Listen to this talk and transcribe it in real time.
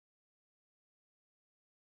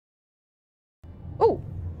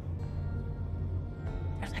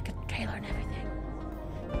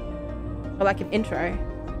Or like an intro.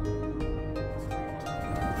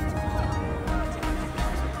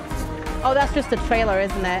 Oh, that's just the trailer,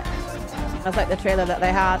 isn't it? That's like the trailer that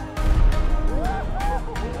they had.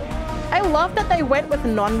 I love that they went with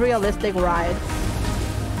non-realistic rides.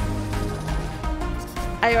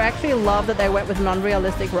 I actually love that they went with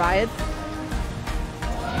non-realistic rides.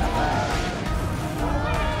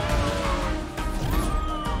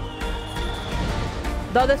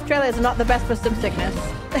 Though this trailer is not the best for sim sickness.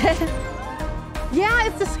 Yeah,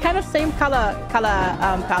 it's this kind of same color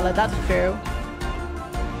palette. That's true.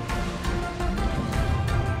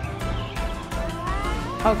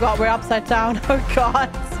 Oh god, we're upside down. Oh god.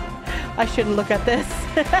 I shouldn't look at this.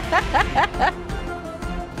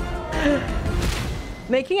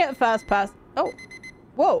 Making it first pass. Oh.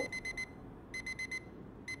 Whoa.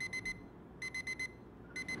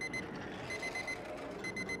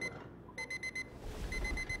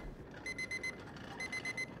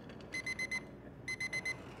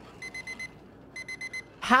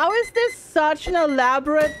 How is this such an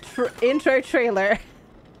elaborate intro trailer?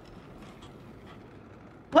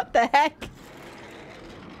 What the heck?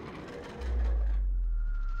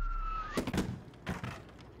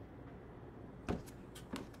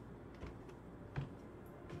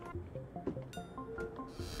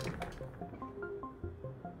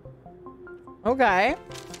 Okay.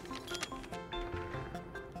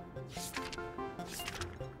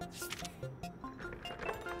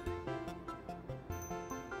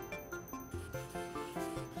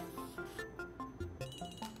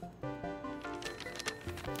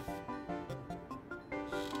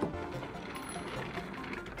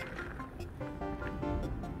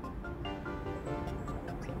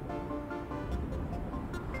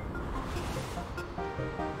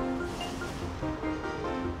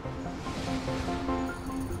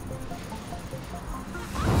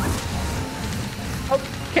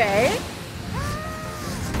 Okay.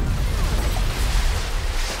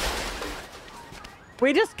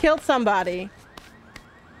 We just killed somebody.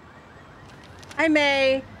 I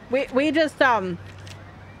may. We just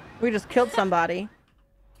killed somebody.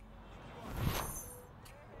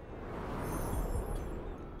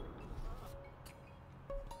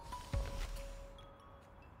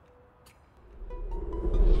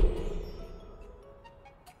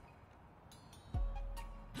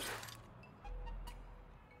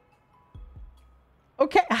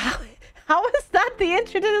 Okay, how is that the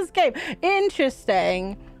intro to this game?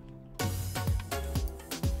 Interesting.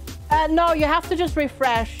 No, you have to just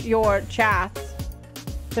refresh your chat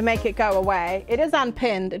to make it go away. It is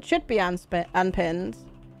unpinned. It should be unpinned.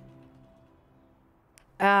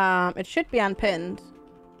 It should be unpinned.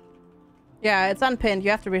 Yeah, it's unpinned. You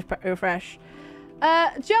have to refresh.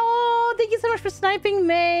 Joe, thank you so much for sniping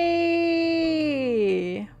me.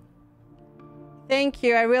 Thank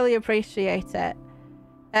you. I really appreciate it.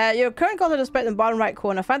 Your current goal is displayed in the bottom right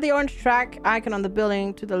corner. Find the orange track icon on the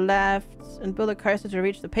building to the left and build a cursor to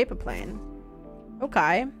reach the paper plane.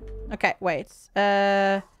 Okay. Okay, wait.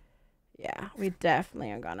 Yeah, we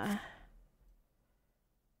definitely are gonna...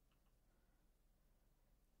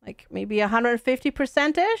 like, maybe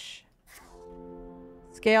 150%-ish?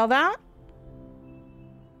 Scale that?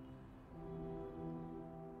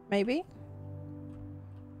 Maybe?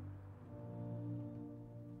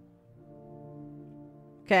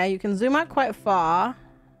 Okay, you can zoom out quite far.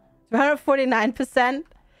 249%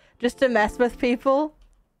 just to mess with people.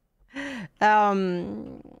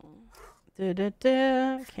 Camera.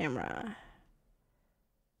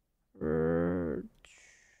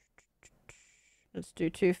 Let's do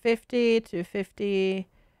 250, 250,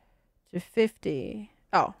 250.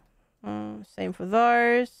 Oh, same for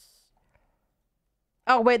those.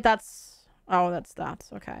 Oh, wait, that's... oh, that's that.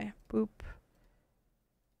 Okay. Boop.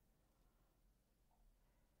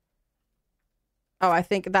 Oh, I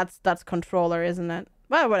think that's controller, isn't it?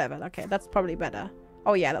 Well, whatever. Okay, that's probably better.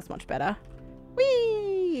 Oh, yeah, that's much better.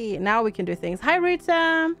 Whee! Now we can do things. Hi,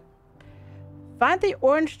 Rita. Find the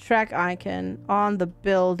orange track icon on the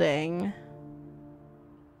building.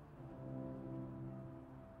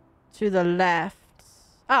 To the left.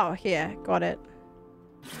 Oh, here. Got it.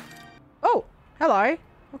 Oh, hello.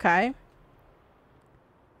 Okay.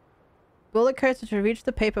 Build a coaster to reach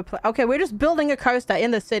the paper plane. Okay, we're just building a coaster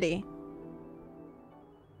in the city.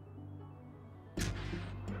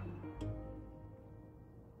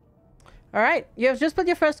 All right, you have just built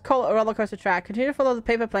your first roller coaster track. Continue to follow the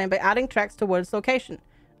paper plane by adding tracks towards location.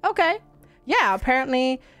 Okay. Yeah,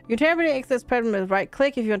 apparently you can temporarily access problem with right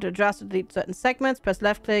click. If you want to adjust or delete certain segments, press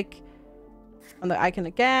left click on the icon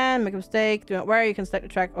again. Make a mistake. Do not worry. You can select the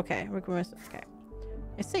track. Okay. Okay.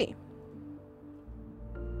 I see.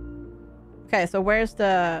 Okay, so where's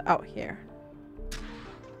the... oh, here.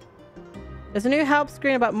 There's a new help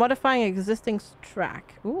screen about modifying existing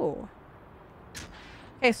track. Ooh.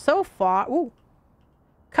 Okay, so far... Ooh.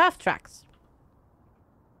 Curved tracks.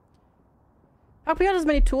 Help you out as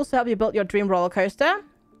many tools to help you build your dream roller coaster.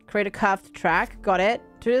 Create a curved track. Got it.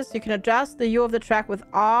 To this, you can adjust the U of the track with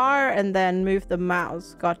R and then move the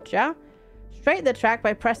mouse. Gotcha. Straighten the track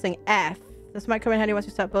by pressing F. This might come in handy once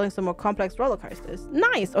you start building some more complex roller coasters.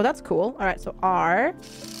 Nice. Oh, that's cool. All right, so R.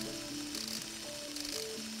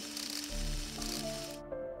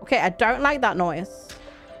 Okay, I don't like that noise.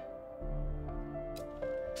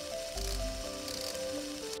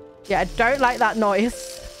 Yeah, I don't like that noise.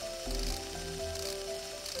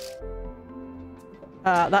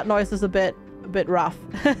 That noise is a bit rough.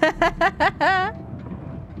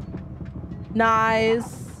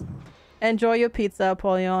 Nice. Enjoy your pizza,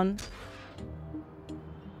 Apollyon.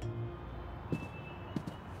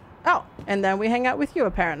 Oh, and then we hang out with you,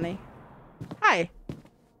 apparently. Hi.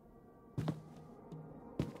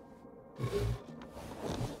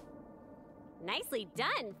 Nicely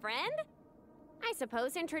done, friend. I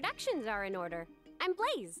suppose introductions are in order. I'm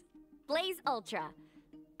Blaze. Blaze Ultra.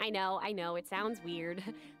 I know, it sounds weird.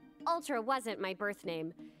 Ultra wasn't my birth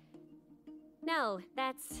name. No,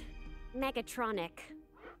 that's Megatronic.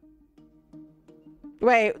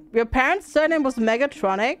 Wait, your parents' surname was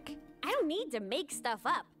Megatronic? I don't need to make stuff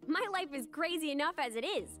up. My life is crazy enough as it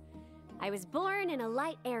is. I was born in a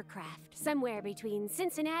light aircraft, somewhere between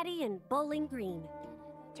Cincinnati and Bowling Green.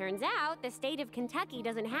 Turns out the state of Kentucky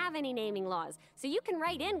doesn't have any naming laws, so you can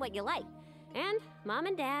write in what you like. And Mom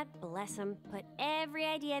and Dad, bless them, put every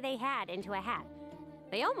idea they had into a hat.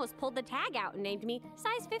 They almost pulled the tag out and named me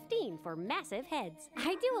size 15 for massive heads.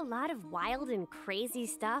 I do a lot of wild and crazy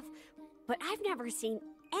stuff, but I've never seen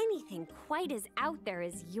anything quite as out there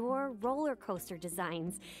as your roller coaster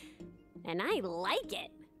designs. And I like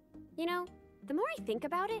it. You know, the more I think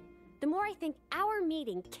about it, the more I think our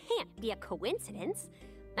meeting can't be a coincidence.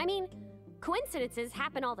 I mean, coincidences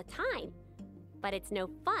happen all the time. But it's no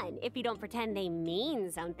fun if you don't pretend they mean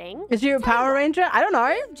something. Is you a Power Ranger? I don't know.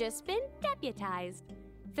 You've just been deputized.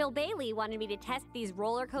 Phil Bailey wanted me to test these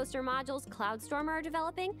roller coaster modules Cloudstorm are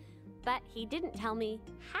developing, but he didn't tell me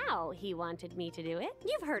how he wanted me to do it.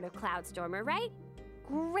 You've heard of Cloudstormer, right?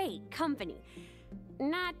 Great company.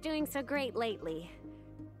 Not doing so great lately.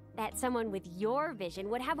 Bet someone with your vision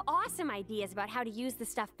would have awesome ideas about how to use the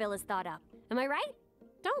stuff Phil has thought up. Am I right?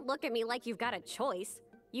 Don't look at me like you've got a choice.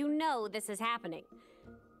 You know this is happening.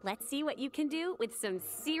 Let's see what you can do with some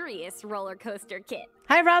serious roller coaster kit.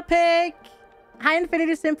 Hi, Rodpig. Hi,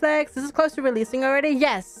 Infinity Simplex. This is close to releasing already.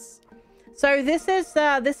 Yes. So this is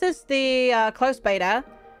the closed beta,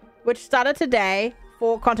 which started today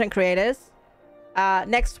for content creators.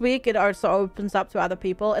 Next week it also opens up to other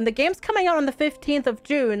people, and the game's coming out on the 15th of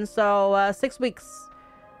June, so 6 weeks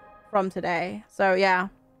from today. So yeah,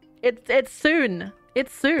 it's soon.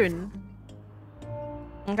 It's soon.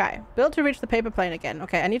 Okay, build to reach the paper plane again.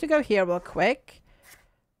 Okay, I need to go here real quick.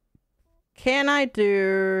 Can I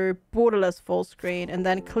do borderless full screen and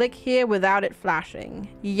then click here without it flashing?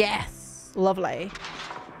 Yes, lovely.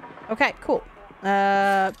 Okay, cool.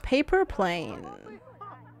 Paper plane.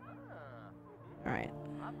 All right.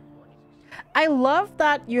 I love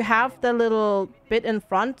that you have the little bit in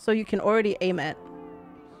front so you can already aim it.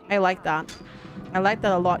 I like that. I like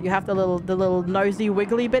that a lot. You have the little nosy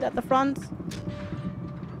wiggly bit at the front.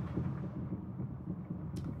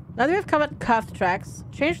 Now that we've covered curved tracks,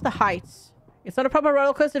 change the heights. It's not a proper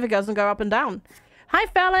roller coaster if it doesn't go up and down. Hi,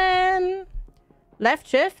 Fallon! Left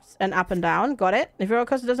shifts and up and down. Got it. If your roller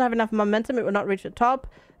coaster doesn't have enough momentum, it will not reach the top.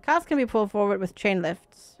 Cars can be pulled forward with chain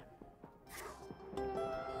lifts.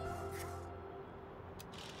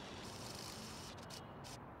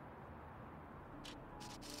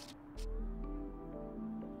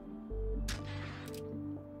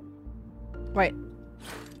 Wait.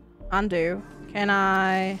 Undo. Can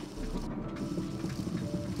I...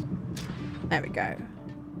 There we go.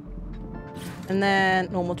 And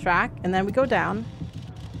then normal track. And then we go down.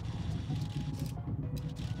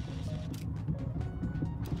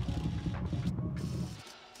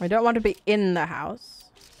 We don't want to be in the house.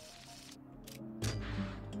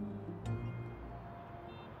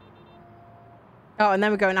 Oh, and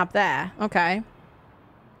then we're going up there. Okay.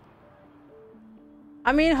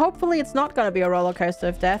 I mean, hopefully it's not going to be a roller coaster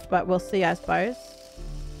of death, but we'll see, I suppose.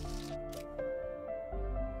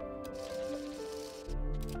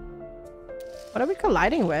 What are we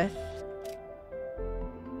colliding with?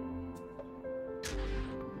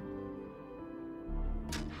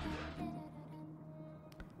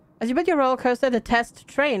 As you build your roller coaster, the test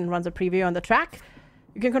train runs a preview on the track.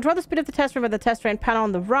 You can control the speed of the test train with the test train panel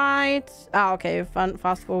on the right. Ah, okay.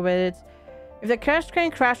 Fast forward. If the test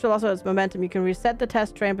train crashes with also its momentum, you can reset the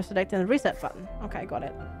test train by selecting the reset button. Okay, got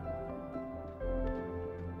it.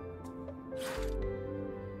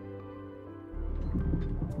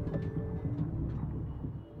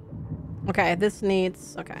 Okay, this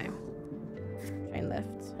needs... Okay. Train lift.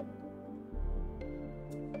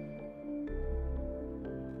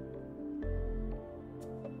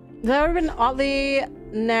 Has there ever been oddly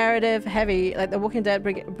narrative heavy, like the Walking Dead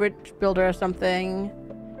bridge builder or something?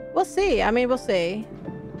 We'll see. I mean, we'll see.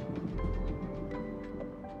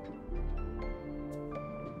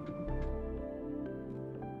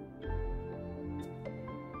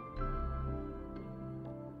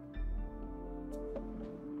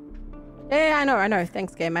 Yeah, I know.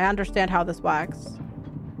 Thanks, game. I understand how this works.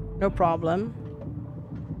 No problem.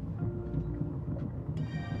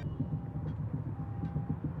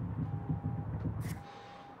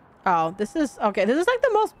 Oh, this is... Okay, this is like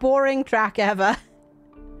the most boring track ever.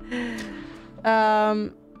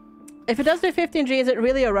 If it does do 15G, is it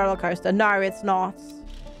really a roller coaster? No, it's not.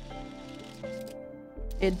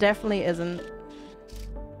 It definitely isn't.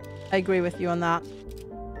 I agree with you on that.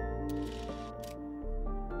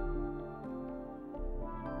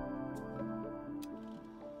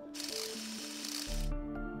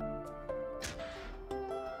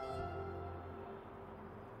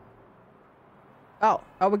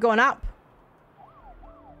 Oh, we're going up.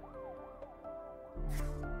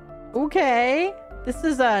 Okay. This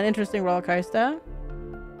is an interesting roller coaster.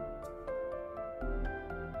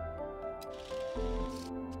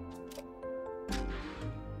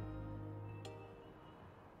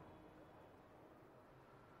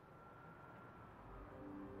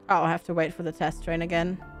 Oh, I'll have to wait for the test train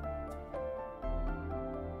again.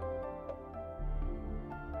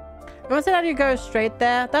 Once it you go straight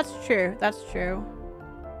there. That's true. That's true.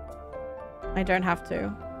 I don't have to.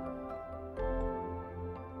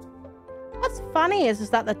 What's funny is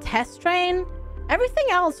that the test train, everything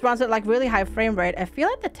else runs at like really high frame rate. I feel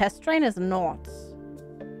like the test train is not.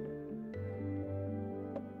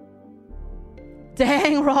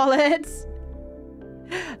 Dang, Rollits.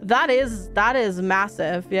 That is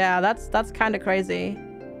massive. Yeah, that's kind of crazy.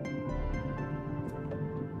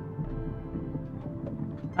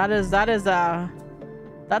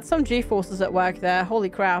 That's some G-forces at work there. Holy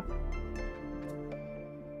crap.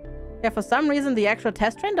 Yeah, for some reason the actual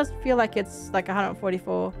test train doesn't feel like it's like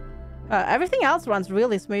 144. Everything else runs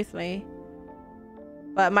really smoothly.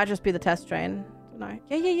 But it might just be the test train. No.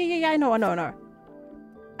 Yeah, I know.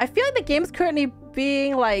 I feel like the game's currently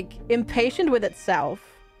being like impatient with itself.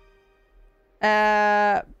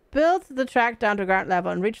 Build the track down to ground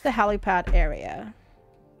level and reach the helipad area.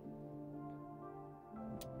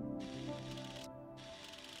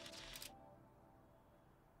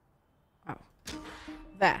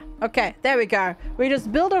 There. Okay, there we go. We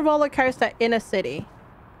just build a roller coaster in a city.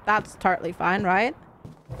 That's totally fine, right?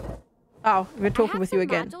 Oh, we're talking with you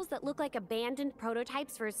again. Modules that look like abandoned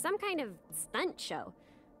prototypes for some kind of stunt show.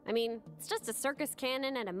 I mean, it's just a circus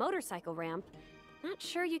cannon and a motorcycle ramp. Not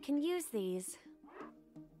sure you can use these.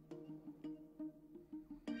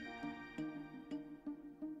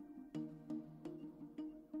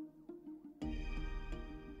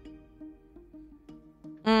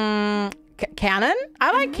 Cannon?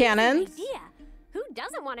 I like cannons. Idea. Who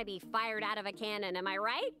doesn't want to be fired out of a cannon, am I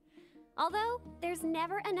right? Although, there's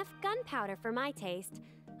never enough gunpowder for my taste.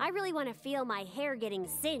 I really want to feel my hair getting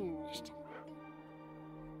singed.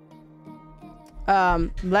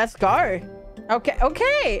 Let's go.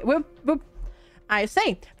 Okay. I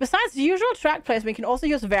see. Besides the usual track placement, we can also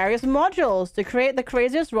use various modules to create the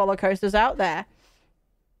craziest roller coasters out there.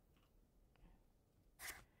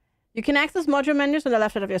 You can access module menus on the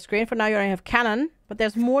left side of your screen. For now, you only have cannon, but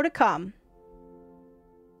there's more to come.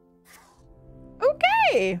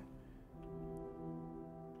 Okay.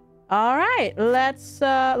 All right, let's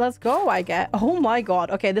go. I guess. Oh my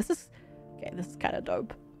god. Okay, this is kind of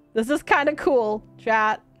dope. This is kind of cool,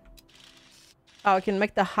 chat. Oh, I can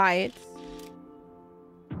make the height.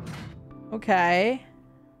 Okay.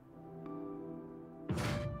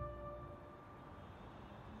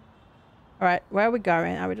 All right, where are we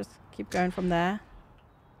going? Are we just keep going from there?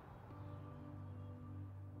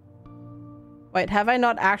 Wait, have I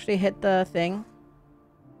not actually hit the thing?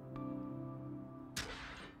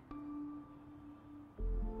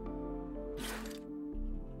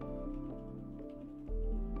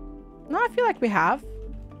 No, I feel like we have.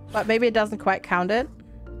 But maybe it doesn't quite count it.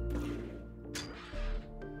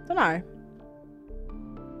 Don't know.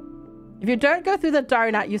 If you don't go through the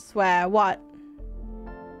donut, you swear. What?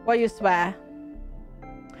 What you swear?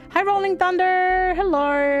 Hi, Rolling Thunder.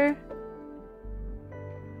 Hello.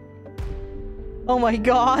 Oh my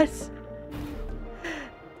god.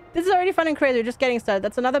 This is already fun and crazy. We're just getting started.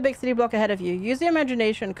 That's another big city block ahead of you. Use your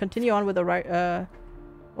imagination. Continue on with the roller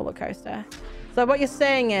coaster. So what you're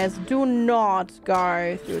saying is, do not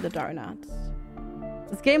go through the donuts.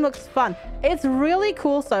 This game looks fun. It's really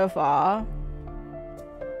cool so far.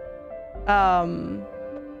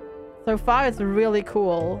 So far it's really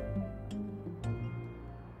cool.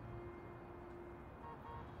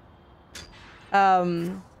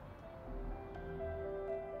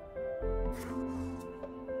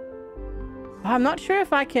 I'm not sure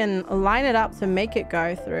if I can line it up to make it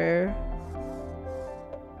go through.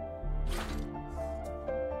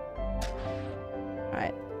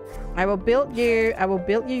 Right. I will build you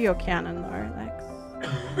your cannon though, Lex.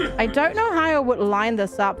 I don't know how I would line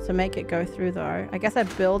this up to make it go through though. I guess I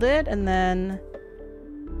build it and then...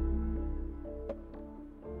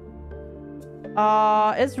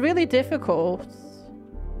 it's really difficult.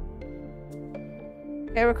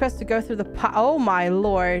 Okay, request to go through the oh my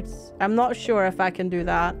lord. I'm not sure if I can do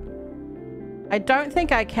that. I don't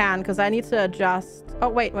think I can because I need to adjust. Oh,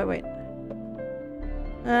 wait.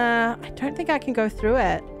 I don't think I can go through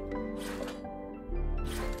it.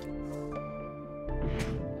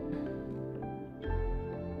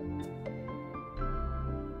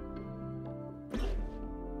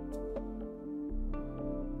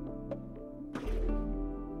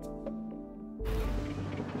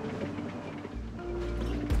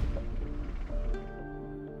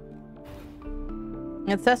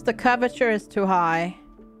 It says the curvature is too high.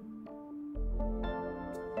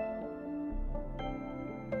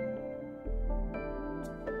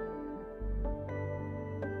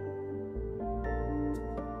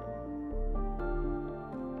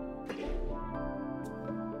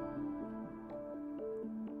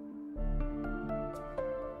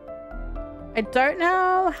 I don't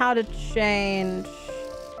know how to change.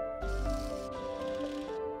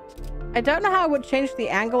 I don't know how I would change the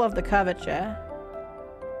angle of the curvature.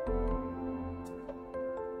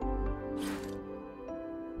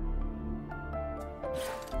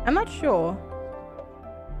 I'm not sure.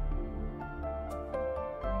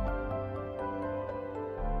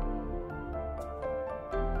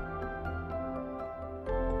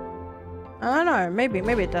 I don't know.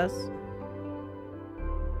 Maybe it does.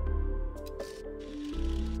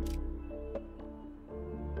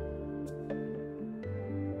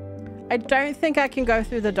 I don't think I can go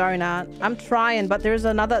through the donut. I'm trying, but there's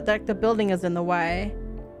another, like, the building is in the way.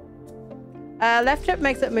 Left trip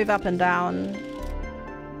makes it move up and down.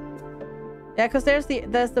 Yeah, because there's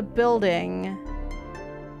the building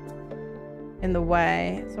in the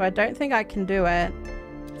way. So I don't think I can do it.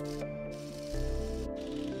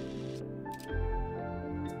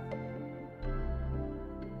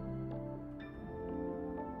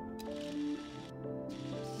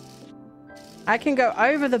 I can go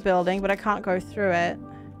over the building, but I can't go through it.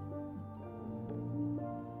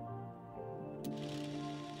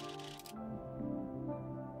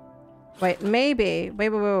 Wait, maybe.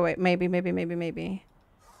 Wait. Maybe.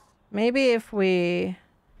 Maybe if we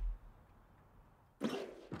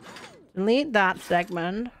delete that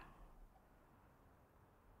segment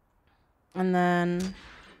and then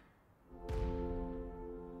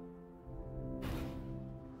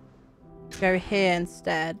go here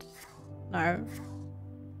instead. No.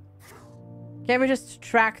 Can we just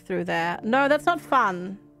track through there? No, that's not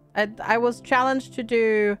fun. I was challenged to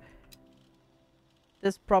do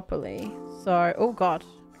this properly. So, oh god.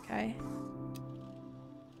 Okay.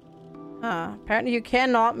 Apparently you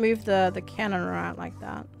cannot move the cannon around like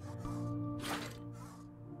that.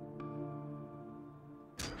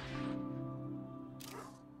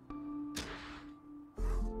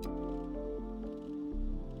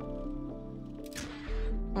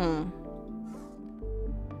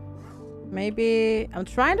 Maybe I'm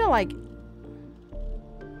trying to like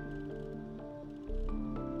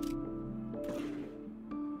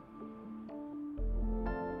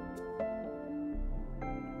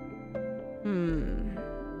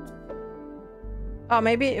oh,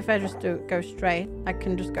 maybe if I just go straight, I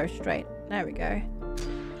can just go straight. There we go.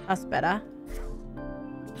 That's better.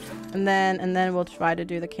 And then we'll try to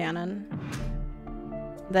do the cannon.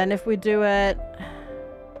 Then if we do it,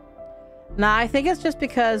 nah, I think it's just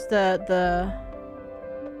because the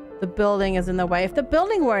building is in the way. If the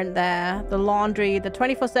building weren't there, the laundry, the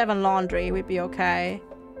 24/7 laundry, we'd be okay.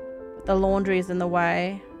 But the laundry is in the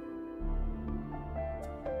way.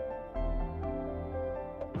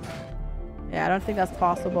 Yeah, I don't think that's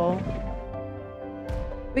possible.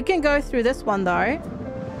 We can go through this one though.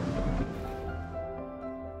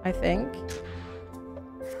 I think.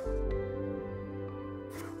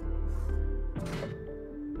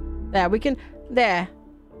 There, we can... There.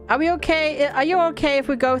 Are we okay? Are you okay if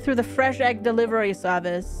we go through the fresh egg delivery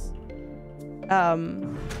service?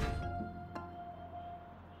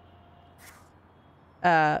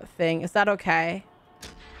 Thing. Is that okay?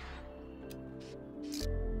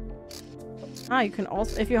 Ah, you can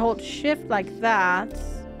also, if you hold shift like that.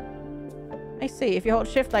 I see. If you hold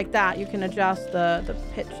shift like that, you can adjust the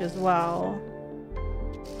pitch as well.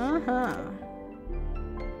 Uh-huh.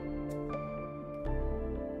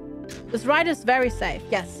 This ride is very safe.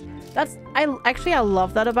 Yes. That's, I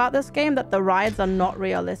love that about this game, that the rides are not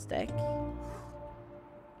realistic.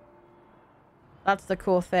 That's the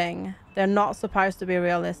cool thing. They're not supposed to be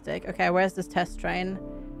realistic. Okay, where's this test train?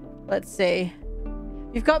 Let's see.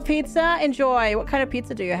 You've got pizza? Enjoy. What kind of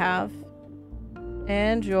pizza do you have?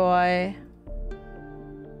 Enjoy.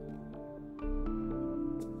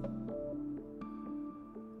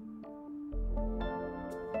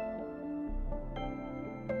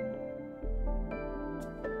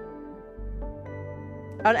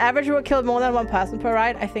 On average, we would kill more than one person per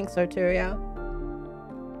ride? I think so too, yeah.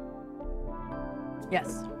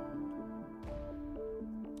 Yes.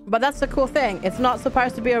 But that's the cool thing. It's not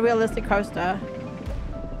supposed to be a realistic coaster.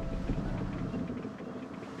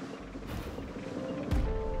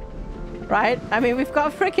 Right? I mean, we've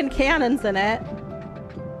got freaking cannons in it.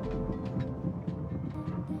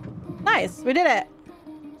 Nice. We did it.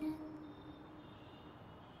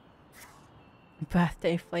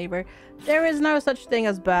 Birthday flavor. There is no such thing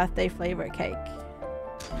as birthday flavor cake.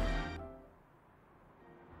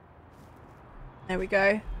 There we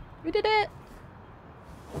go. We did it.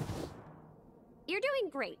 You're doing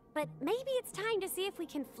great, but maybe it's time to see if we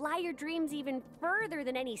can fly your dreams even further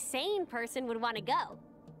than any sane person would want to go.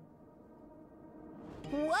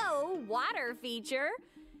 Whoa, water feature.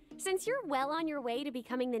 Since you're well on your way to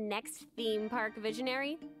becoming the next theme park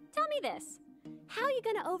visionary, tell me this. How are you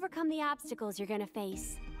going to overcome the obstacles you're going to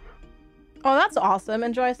face? Oh, that's awesome.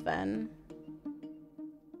 Enjoy, Sven.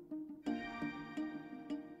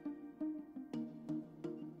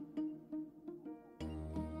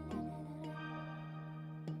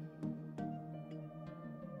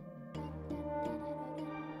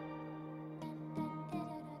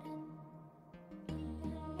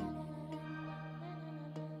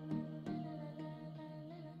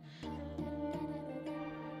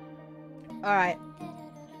 All right.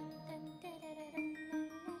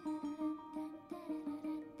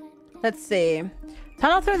 Let's see.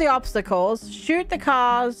 Tunnel through the obstacles. Shoot the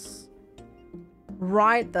cars.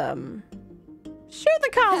 Ride them. Shoot the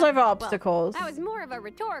cars over obstacles. Well, that was more of a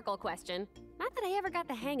rhetorical question. Not that I ever got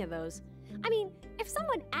the hang of those. I mean, if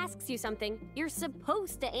someone asks you something, you're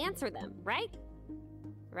supposed to answer them, right?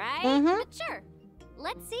 Right? Mm-hmm. But sure.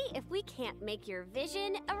 Let's see if we can't make your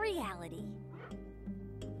vision a reality.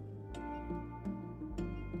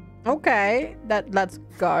 Okay, let's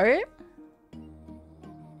go.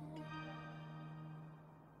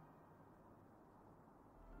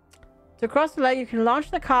 To cross the lake, you can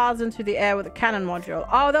launch the cars into the air with a cannon module.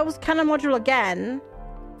 Oh, that was cannon module again.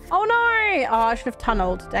 Oh no! Oh, I should have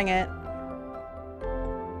tunneled. Dang it.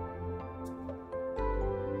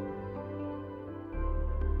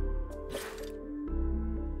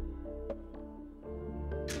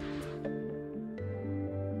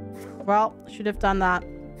 Well, should have done that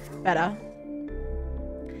better.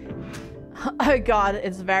 Oh god,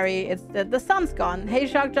 the sun's gone. Hey,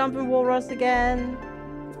 shark jumping walrus again.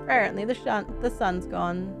 Apparently the sun's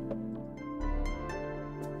gone.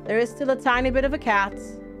 There is still a tiny bit of a cat.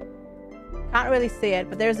 Can't really see it,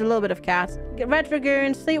 but there's a little bit of cat. Red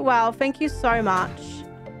Dragoon, sleep well. Thank you so much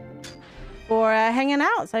for hanging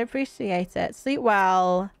out. I appreciate it. Sleep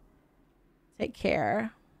well. Take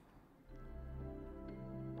care.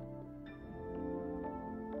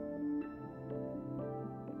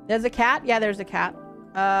 There's a cat? Yeah, there's a cat.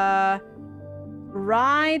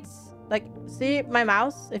 Right. Like, see my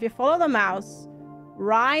mouse? If you follow the mouse,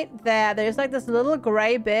 right there, there's like this little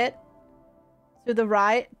gray bit to the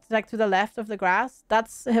right, like to the left of the grass.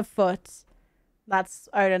 That's her foot. That's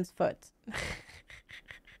Odin's foot.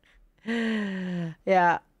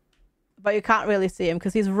 Yeah. But you can't really see him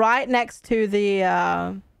because he's right next to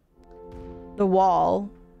the wall.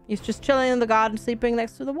 He's just chilling in the garden, sleeping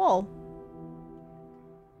next to the wall.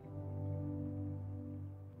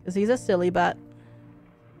 Because he's a silly butt.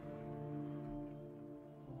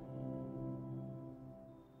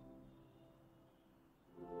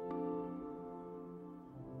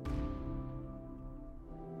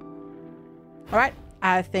 All right,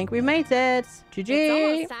 I think we made it. GG. It's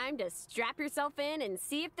almost time to strap yourself in and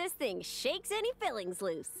see if this thing shakes any fillings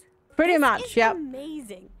loose. Pretty much, yep.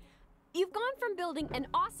 Amazing. You've gone from building an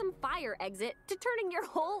awesome fire exit to turning your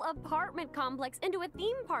whole apartment complex into a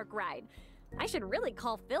theme park ride. I should really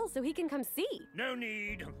call Phil so he can come see. No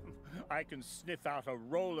need. I can sniff out a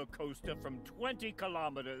roller coaster from 20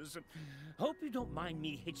 kilometers. Hope you don't mind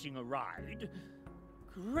me hitching a ride.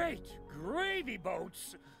 Great gravy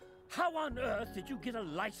boats! How on earth did you get a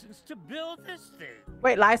license to build this thing?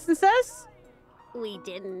 Wait, licenses? We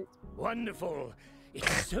didn't. Wonderful.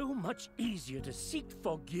 It's so much easier to seek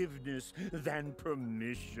forgiveness than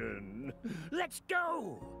permission. Let's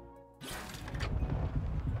go!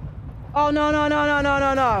 Oh, no, no, no, no, no,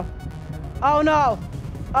 no, no. Oh, no.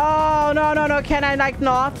 Oh, no, no, no. Can I, like,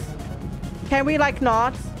 not? Can we, like,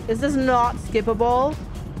 not? Is this not skippable?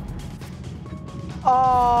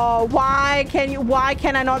 Oh, why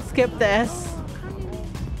can I not skip this?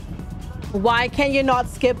 Why can you not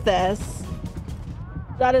skip this?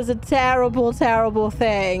 That is a terrible, terrible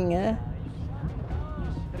thing.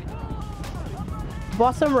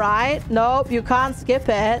 Bottom right? Nope, you can't skip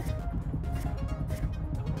it.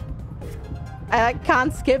 I like,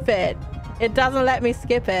 can't skip it. It doesn't let me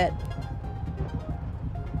skip it.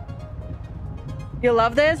 You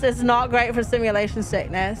love this? It's not great for simulation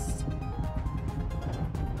sickness.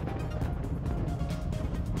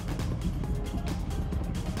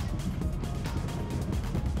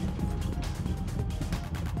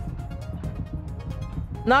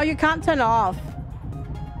 No, you can't turn off.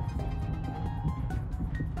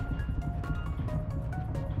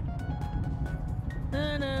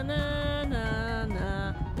 Na, na, na, na,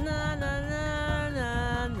 na, na, na,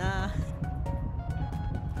 na, na.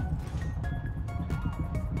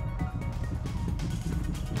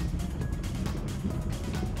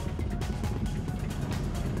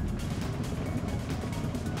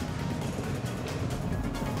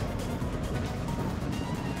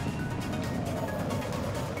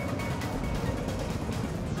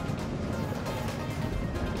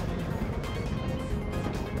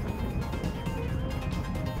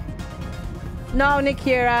 No,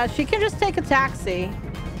 Nikira, she can just take a taxi.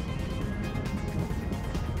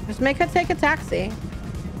 Just make her take a taxi.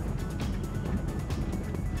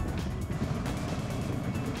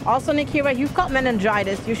 Also, Nikira, you've got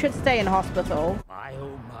meningitis. You should stay in hospital. My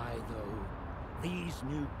oh my, though. These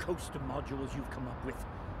new coaster modules you've come up with.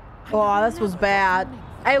 Oh, this was bad.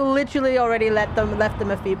 I literally already left them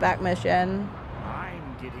a feedback mission.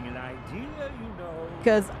 I'm getting an idea, you know.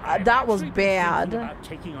 Because that was bad. About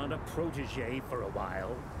taking on a protege for a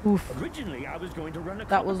while. Oof. Originally, I was going to run a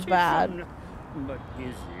That was bad. But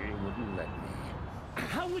Izzy wouldn't let me.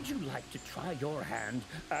 How would you like to try your hand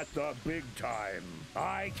at the big time?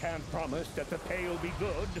 I can't promise that the pay will be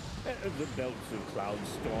good. The belts of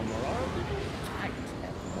Cloudstorm are a little tight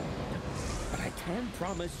at the moment. But I can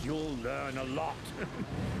promise you'll learn a lot.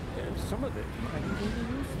 Some of it might be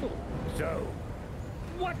really useful. So,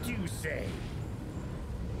 what do you say?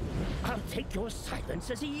 I'll take your silence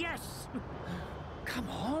as a yes. Come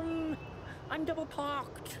on. I'm double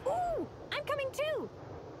parked. Ooh, I'm coming too.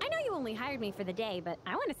 I know you only hired me for the day, but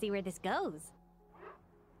I want to see where this goes.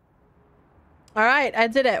 All right, I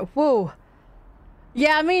did it. Woo.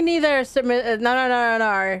 Yeah, me neither.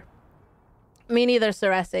 No. Me neither,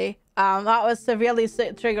 Ceresi. That was severely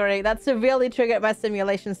triggering. That severely triggered my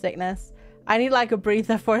simulation sickness. I need like a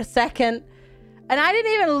breather for a second. And I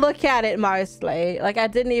didn't even look at it mostly. Like, I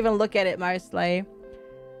didn't even look at it mostly.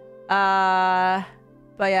 But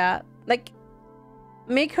yeah. Like,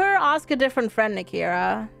 make her ask a different friend,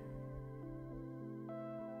 Nikira.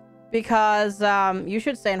 Because, you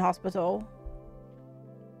should stay in hospital.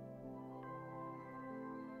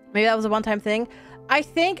 Maybe that was a one-time thing. I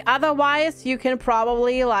think otherwise you can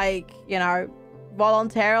probably, like, you know,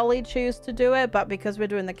 voluntarily choose to do it. But because we're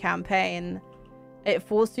doing the campaign, it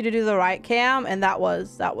forced you to do the right cam. And that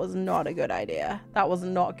was not a good idea. That was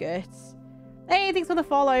not good. Hey, thanks for the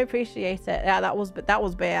follow. Appreciate it. Yeah, that was bad.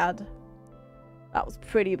 That was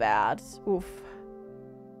pretty bad. Oof.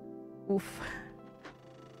 Oof.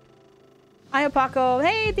 Hiya, Paco.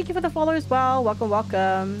 Hey, thank you for the follow as well. Welcome,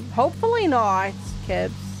 welcome. Hopefully not,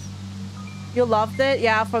 kids. You loved it?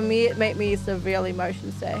 Yeah, for me, it made me severely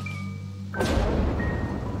motion sick.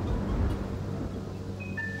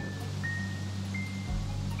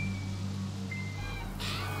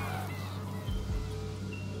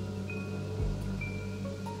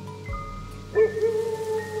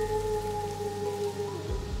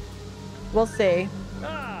 We'll see.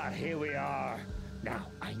 Ah, here we are. Now,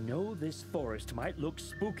 I know this forest might look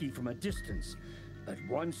spooky from a distance, but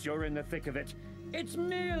once you're in the thick of it, it's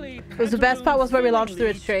merely The best part was where we launched through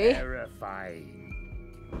a tree. terrifying.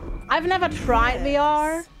 I've never tried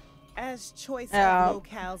VR. As choice of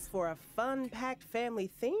locales for a fun-packed family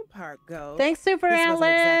theme park goes, thanks, Super Antlers.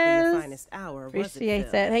 Wasn't exactly your finest hour, Appreciate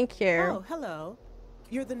was it, it. Thank you. Oh, hello.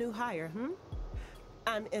 You're the new hire,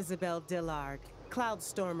 I'm Isabel Dillard,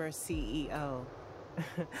 Cloudstormer CEO.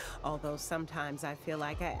 Although sometimes I feel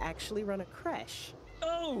like I actually run a creche.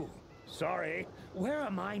 Oh, sorry. Where are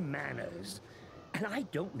my manners? And I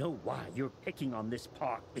don't know why you're picking on this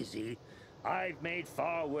park, Izzy. I've made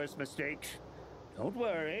far worse mistakes. Don't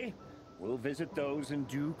worry. We'll visit those in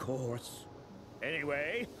due course.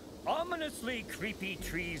 Anyway, ominously creepy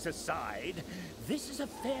trees aside, this is a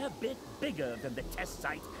fair bit bigger than the test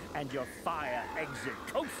site and your fire exit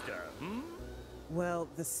coaster, Well,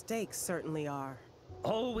 the stakes certainly are.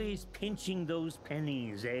 Always pinching those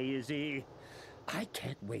pennies, eh, Izzy? I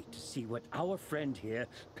can't wait to see what our friend here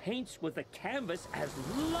paints with a canvas as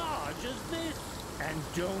large as this. And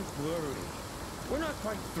don't worry, we're not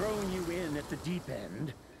quite throwing you in at the deep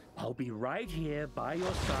end. I'll be right here by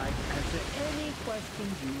your side to answer any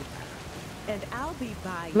questions you have. And I'll be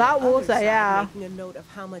by La your other Wosa, side yeah. making a note of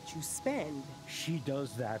how much you spend. She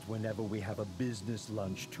does that whenever we have a business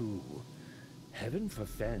lunch, too. Heaven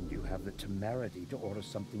forfend you have the temerity to order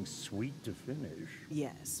something sweet to finish.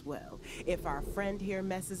 Yes, well, if our friend here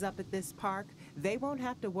messes up at this park, they won't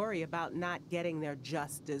have to worry about not getting their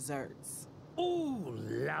just desserts. Ooh,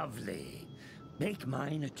 lovely. Make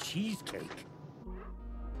mine a cheesecake.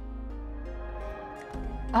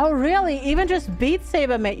 Oh, really? Even just Beat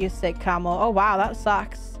Saber made you sick, Camel. Oh, wow, that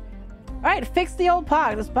sucks. All right, fix the old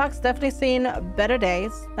park. This park's definitely seen better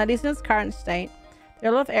days, at least in its current state. There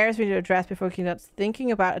are a lot of areas we need to address before we can start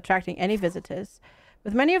thinking about attracting any visitors.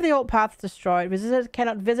 With many of the old paths destroyed, visitors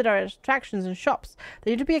cannot visit our attractions and shops.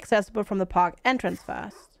 They need to be accessible from the park entrance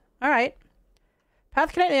first. All right.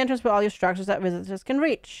 Path connect the entrance with all your structures that visitors can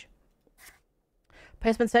reach.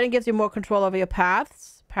 Placement setting gives you more control over your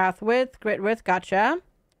paths. Path width, grid width, gotcha.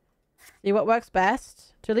 See what works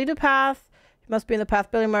best. To lead a path, you must be in the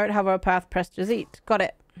path building mode. Hover a path, press delete. Got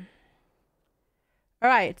it. All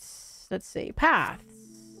right. Let's see. Paths.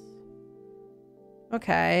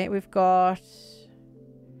 Okay, we've got...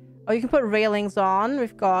 Oh, you can put railings on.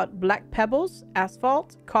 We've got black pebbles,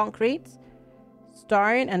 asphalt, concrete,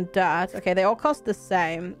 stone, and dirt. Okay, they all cost the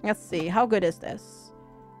same. Let's see. How good is this?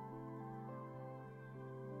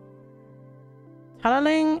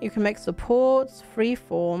 Tunneling. You can make supports.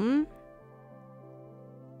 Freeform.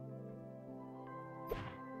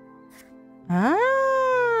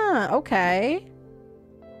 Ah, okay.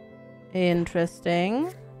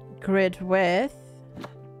 Interesting. Grid width.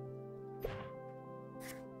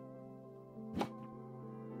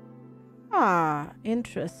 Ah,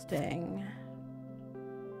 interesting.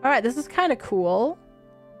 Alright, this is kind of cool.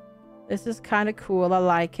 This is kind of cool. I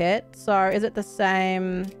like it. So, is it the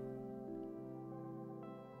same?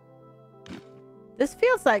 This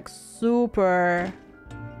feels like super...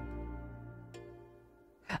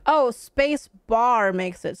 Oh, space bar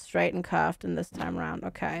makes it straight and curved in this time around.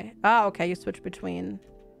 Okay. Oh, okay. You switch between.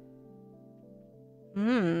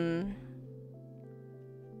 All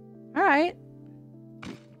right.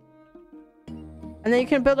 And then you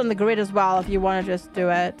can build on the grid as well if you want to just do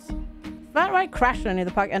it. Flat right crash near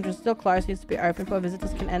the park entrance still closed. Needs to be open before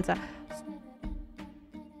visitors can enter.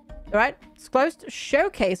 All right. It's closed.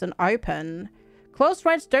 Showcase and open. Closed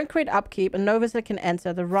rides don't create upkeep and no visitor can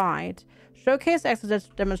enter the ride. Showcase acts as a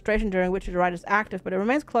demonstration during which the ride is active, but it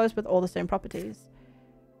remains closed with all the same properties.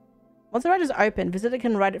 Once the ride is open, visitor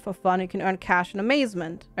can ride it for fun. You can earn cash and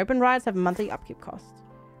amazement. Open rides have a monthly upkeep cost.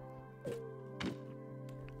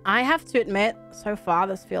 I have to admit, so far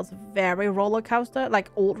this feels very roller coaster, like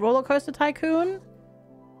old Roller Coaster Tycoon.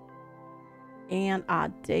 And I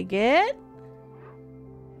dig it.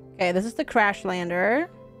 Okay, this is the Crash Lander.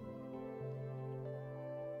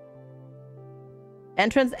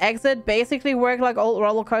 Entrance, exit, basically work like old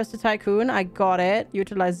Roller Coaster Tycoon. I got it.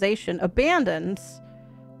 Utilization, abandoned.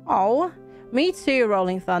 Oh, me too,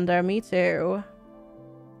 Rolling Thunder. Me too.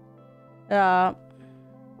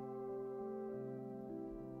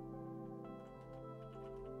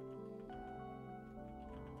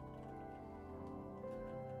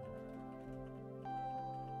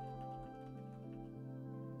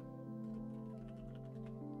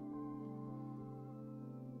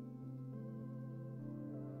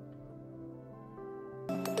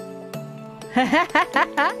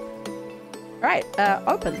 Right,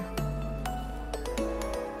 open.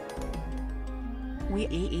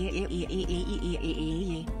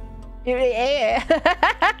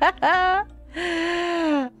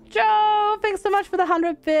 Joe, thanks so much for the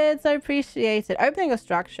 100 bits. I appreciate it. Opening a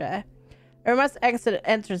structure. It must exit,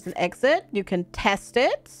 entrance, and exit. You can test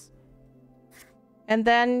it. And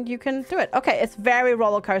then you can do it. Okay, it's very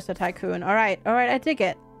Roller Coaster Tycoon. All right, I dig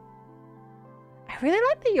it. I really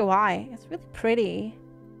like the UI. It's really pretty.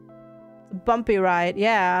 It's a bumpy ride.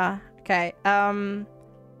 Yeah. Okay. Open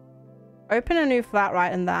a new flat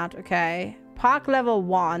ride in that. Okay. Park level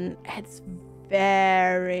 1. It's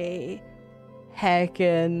very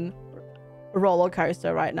heckin' roller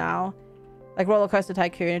coaster right now. Like Roller Coaster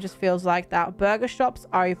Tycoon. It just feels like that. Burger shop's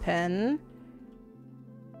open.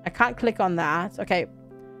 I can't click on that. Okay.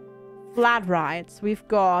 Flat rides. We've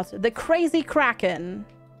got the Crazy Kraken.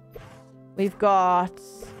 We've got...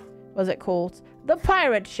 what's it called? The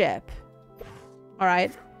Pirate Ship.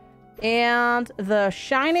 Alright. And the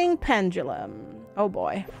Shining Pendulum. Oh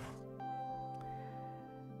boy.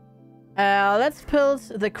 Let's build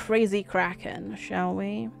the Crazy Kraken, shall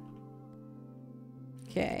we?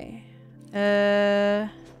 Okay.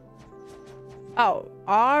 Oh,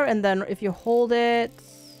 R, and then if you hold it...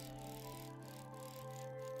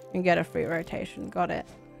 you can get a free rotation. Got it.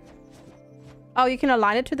 Oh, you can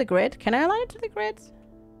align it to the grid? Can I align it to the grid?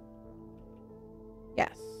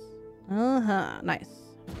 Yes. Nice.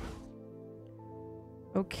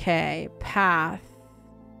 Okay. Path.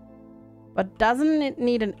 But doesn't it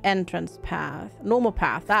need an entrance path? Normal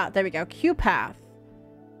path. There we go. Q path.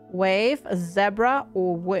 Wave, a zebra,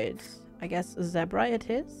 or wood. I guess a zebra it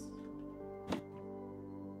is.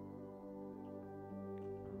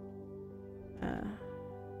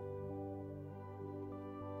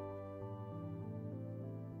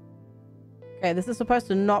 Okay, this is supposed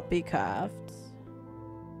to not be curved.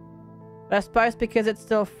 But I suppose because it's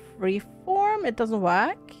still freeform, it doesn't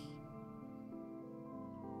work.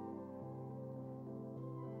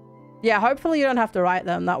 Yeah, hopefully you don't have to write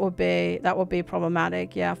them. That would be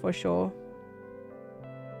problematic. Yeah, for sure.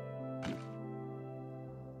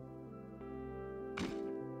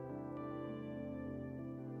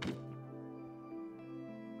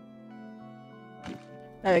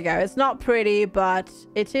 There we go. It's not pretty, but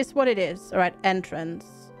it is what it is. All right, entrance.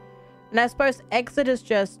 And I suppose exit is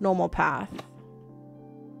just normal path.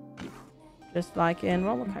 Just like in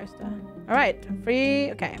roller coaster. All right,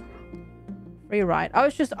 free. Okay. Free ride. Oh,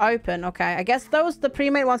 it's just open. Okay. I guess those the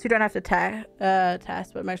pre-made ones you don't have to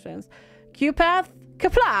test, but makes sense. Q path.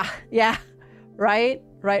 Kapla. Yeah. Right.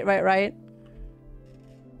 Right.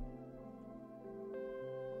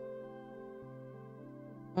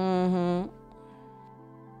 Mm-hmm.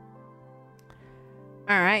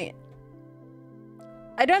 All right.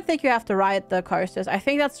 I don't think you have to ride the coasters. I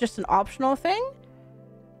think that's just an optional thing.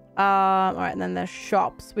 All right, and then there's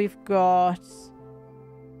shops. We've got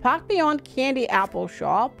Park Beyond Candy Apple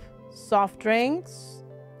Shop, soft drinks,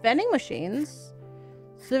 vending machines,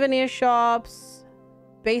 souvenir shops,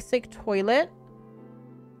 basic toilet,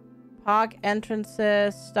 park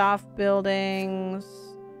entrances, staff buildings,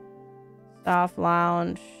 staff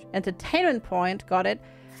lounge, entertainment point. Got it.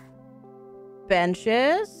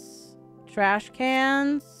 Benches, trash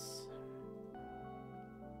cans,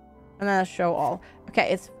 and then a show all. Okay,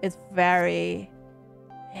 it's very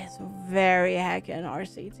heckin'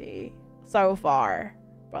 RCT so far,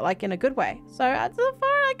 but like in a good way. So far,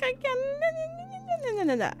 like I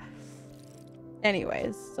can.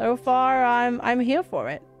 Anyways, so far I'm here for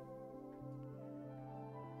it.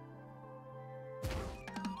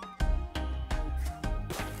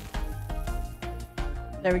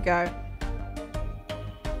 There we go.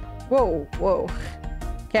 Whoa.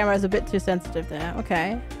 Camera's a bit too sensitive there.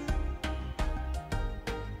 Okay.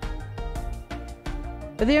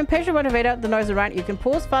 With the impatient motivator, the noise around, you can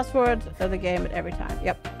pause, fast forward the game at every time.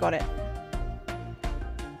 Yep, got it.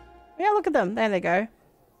 Yeah, look at them. There they go.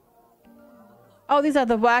 Oh, these are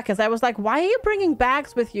the workers. I was like, why are you bringing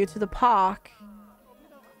bags with you to the park?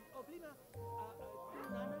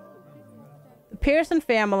 The Pearson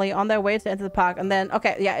family on their way to enter the park. And then,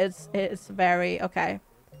 okay, yeah, it's very, okay.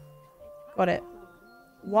 Got it.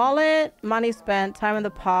 Wallet, money spent, time in the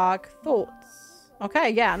park, thoughts. Okay,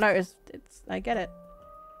 yeah, no, it's I get it.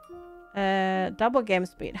 Double game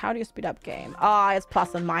speed. How do you speed up game? It's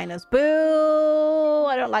plus and minus. Boo!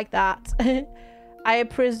 I don't like that. I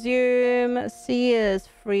presume C is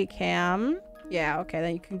free cam. Yeah, okay,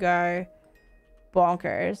 then you can go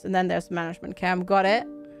bonkers. And then there's management cam. Got it.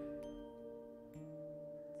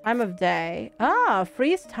 Time of day.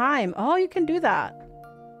 Freeze time. Oh, you can do that.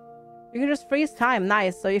 You can just freeze time.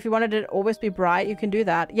 Nice. So if you wanted it to always be bright, you can do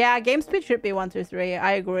that. Yeah, game speed should be 1, 2, 3.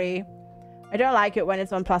 I agree. I don't like it when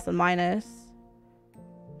it's on plus and minus.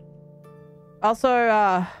 Also,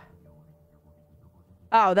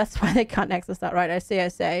 oh, that's why they can't access that. Right, I see.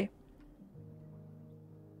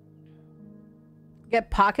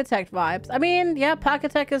 Get Parkitect vibes. I mean, yeah,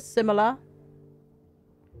 Parkitect is similar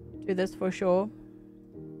to this for sure.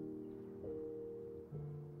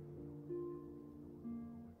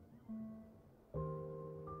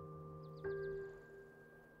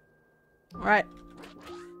 All right.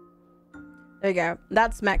 There you go.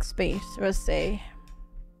 That's max speed. Let's see.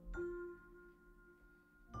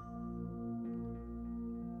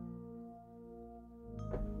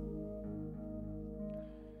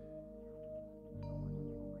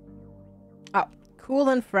 Oh, cool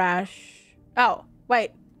and fresh. Oh,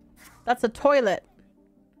 wait. That's a toilet.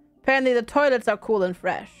 Apparently the toilets are cool and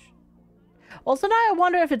fresh. Also now I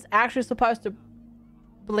wonder if it's actually supposed to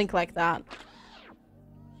blink like that.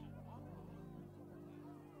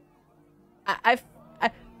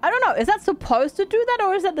 I don't know. Is that supposed to do that,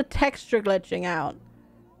 or is that the texture glitching out?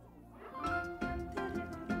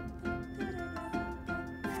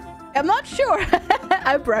 I'm not sure.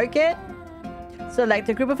 I broke it. Select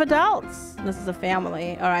a group of adults. This is a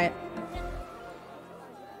family. All right.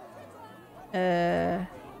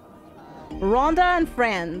 Rhonda and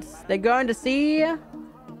friends. They're going to see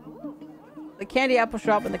the Candy Apple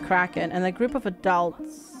Shop and the Kraken, and a group of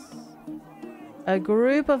adults. A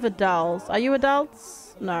group of adults. Are you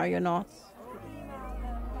adults? No, you're not.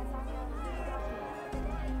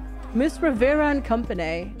 Miss Rivera and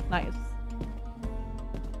Company. Nice.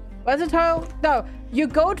 Where's the toilet? No, you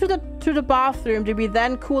go to the bathroom to be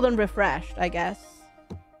then cool and refreshed, I guess.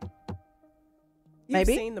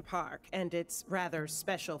 Maybe? You've seen the park and its rather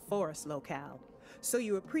special forest locale, so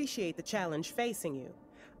you appreciate the challenge facing you.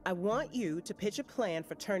 I want you to pitch a plan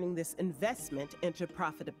for turning this investment into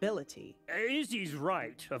profitability. Izzy's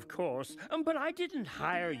right, of course, but I didn't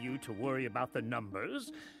hire you to worry about the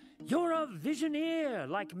numbers. You're a visioneer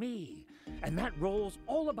like me, and that role's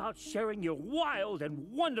all about sharing your wild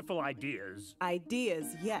and wonderful ideas.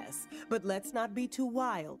 Ideas, yes, but let's not be too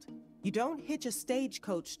wild. You don't hitch a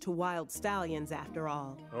stagecoach to wild stallions after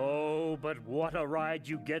all. Oh, but what a ride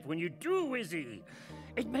you get when you do, Izzy.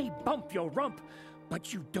 It may bump your rump,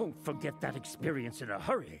 but you don't forget that experience in a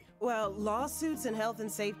hurry. Well, lawsuits and health and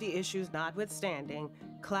safety issues notwithstanding,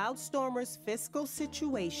 Cloudstormer's fiscal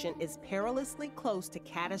situation is perilously close to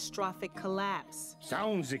catastrophic collapse.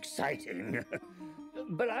 Sounds exciting.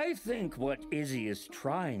 But I think what Izzy is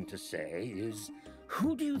trying to say is,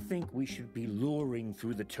 who do you think we should be luring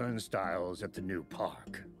through the turnstiles at the new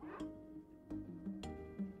park?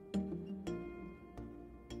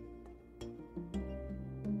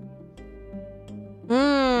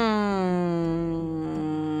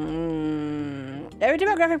 Every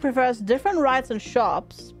demographic prefers different rides and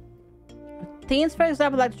shops. Teens, for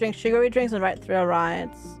example, like to drink sugary drinks and ride thrill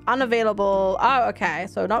rides. Unavailable. Oh, okay.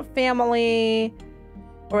 So not family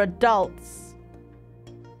or adults.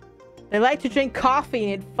 They like to drink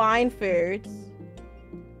coffee and eat fine foods.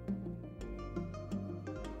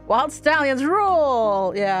 Wild stallions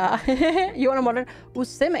rule! Yeah. You want a modern... Ooh,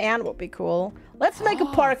 Sim Ann would be cool. Let's make a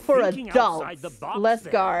park for adults. Let's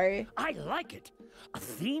go. I like it. A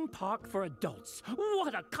theme park for adults.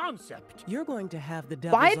 What a concept. You're going to have the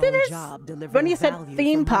devil's own job delivering when he said value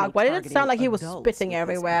theme for park, why did it targeting sound like he was adults spitting with this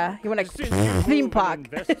everywhere? He went like, Since you theme rule park. in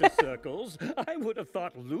investor circles, I would have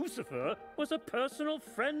thought Lucifer was a personal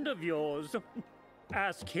friend of yours.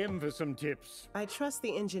 Ask him for some tips. I trust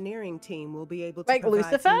the engineering team will be able to Wait, provide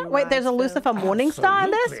Lucifer? some new Wait, there's a rides, Lucifer Morningstar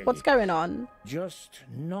in this? Absolutely. What's going on? Just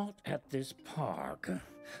not at this park.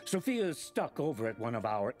 Sophia's stuck over at one of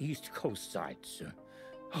our East Coast sites.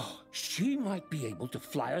 Oh, she might be able to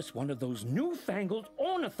fly us one of those newfangled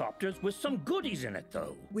ornithopters with some goodies in it,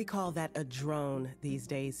 though. We call that a drone these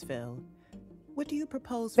days, Phil. What do you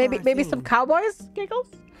propose for Maybe our maybe theme? some cowboys giggles?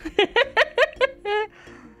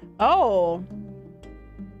 Oh.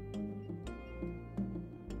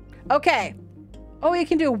 Okay. Oh, you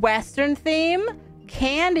can do Western theme,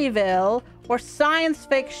 Candyville, or science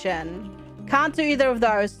fiction. Can't do either of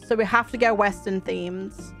those, so we have to go Western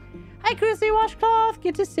themes. Hi, Chrissy Washcloth.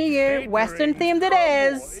 Good to see you. Catering Western themed it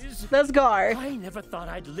is. cowboys. Let's go. I never thought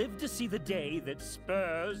I'd live to see the day that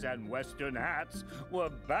spurs and Western hats were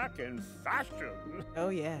back in fashion. Oh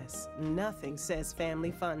yes, nothing says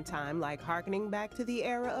family fun time like harkening back to the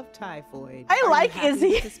era of typhoid. I Are like you happy Izzy.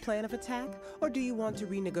 with this plan of attack, or do you want to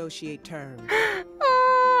renegotiate terms?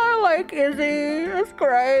 Oh, I like Izzy. That's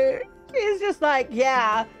great. He's just like,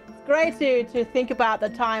 yeah. It's great to think about the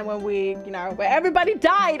time when we, where everybody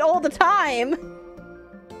died all the time.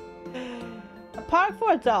 A park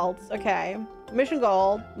for adults. Okay. Mission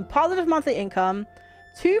goal. Positive monthly income.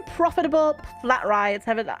 2 profitable flat rides.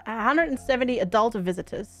 Having 170 adult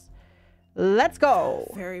visitors. Let's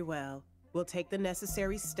go. Very well. We'll take the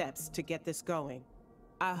necessary steps to get this going.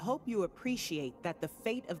 I hope you appreciate that the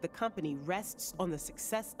fate of the company rests on the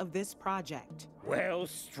success of this project. Well,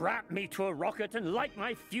 strap me to a rocket and light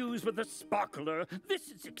my fuse with a sparkler.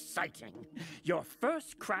 This is exciting. Your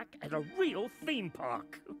first crack at a real theme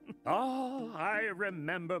park. Oh, I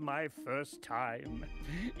remember my first time.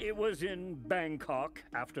 It was in Bangkok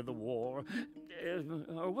after the war.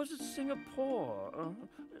 Or was it Singapore?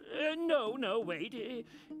 No, wait.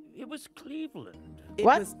 It was Cleveland. It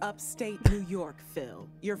What? was upstate New York, Phil.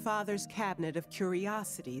 Your father's cabinet of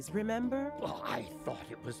curiosities, remember? Oh, I thought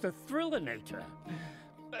it was the Thrillinator.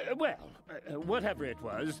 Whatever it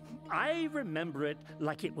was, I remember it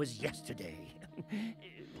like it was yesterday.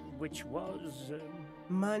 Which was...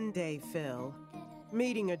 Monday, Phil.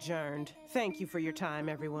 Meeting adjourned. Thank you for your time,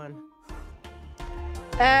 everyone.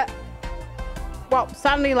 Well,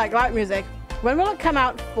 suddenly like light music. When will it come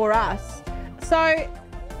out for us? So,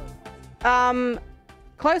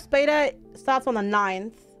 closed beta starts on the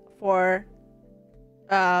 9th for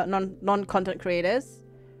non-content creators.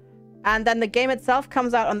 And then the game itself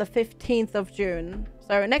comes out on the 15th of June.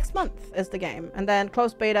 So next month is the game. And then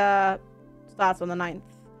closed beta starts on the 9th.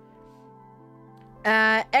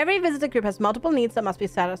 Every visitor group has multiple needs that must be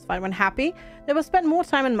satisfied. When happy, they will spend more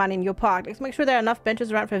time and money in your park. Let's make sure there are enough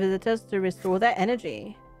benches around for visitors to restore their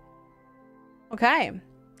energy. Okay.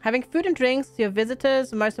 Having food and drinks to your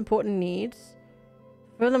visitors' most important needs.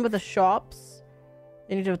 Fill them with the shops.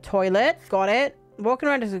 You need a toilet. Got it. Walking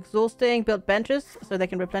around is exhausting. Build benches so they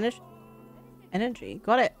can replenish energy.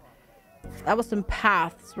 Got it. That was some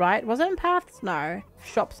paths, right? Was it in paths? No.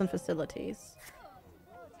 Shops and facilities.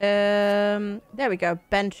 There we go.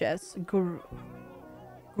 Benches.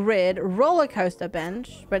 Grid. Roller coaster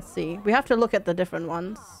bench. Let's see. We have to look at the different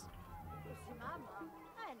ones.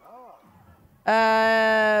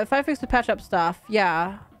 5 fix to patch up stuff.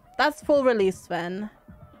 Yeah. That's full release, Sven.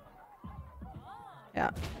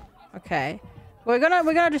 Yeah. Okay. We're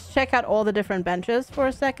gonna just check out all the different benches for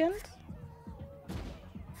a second.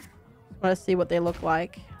 Want to see what they look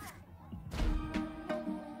like.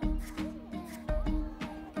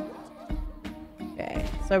 Okay.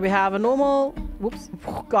 So we have a normal... Whoops.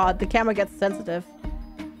 Oh, God, the camera gets sensitive.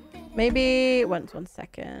 Maybe... One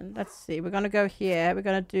second. Let's see. We're gonna go here. We're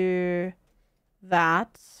gonna do...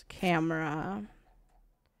 that camera.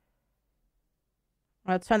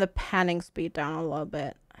 Let's turn the panning speed down a little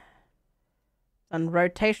bit. And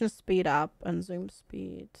rotation speed up and zoom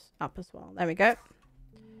speed up as well. There we go.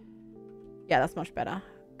 Yeah, that's much better.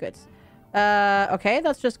 Good. Okay,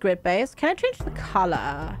 that's just grid based. Can I change the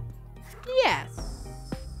color? Yes.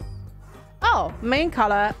 Oh, main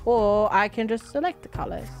color, or I can just select the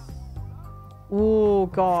colors. Oh,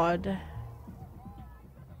 God.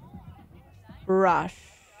 Brush.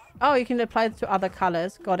 Oh, you can apply it to other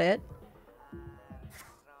colors. Got it.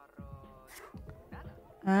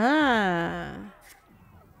 Ah.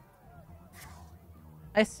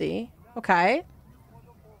 I see. Okay.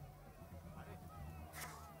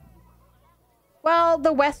 Well,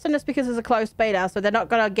 the Western is because it's a closed beta, so they're not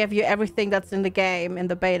gonna give you everything that's in the game in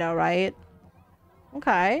the beta, right?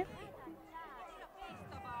 Okay.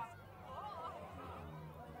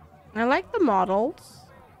 I like the models.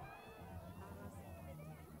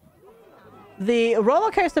 The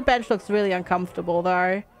roller coaster bench looks really uncomfortable,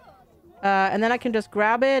 though. And then I can just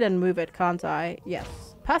grab it and move it, can't I? Yes.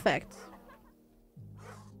 Perfect.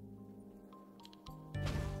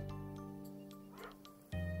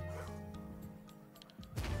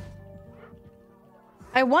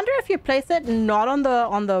 I wonder if you place it not on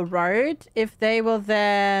the road, if they will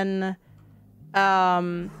then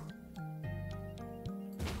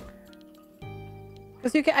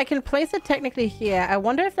because I can place it technically here. I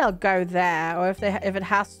wonder if they'll go there, or if it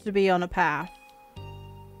has to be on a path.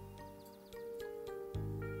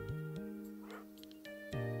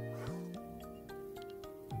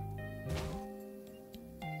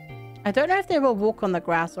 I don't know if they will walk on the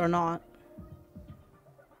grass or not.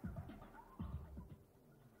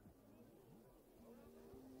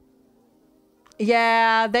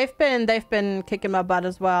 Yeah, they've been kicking my butt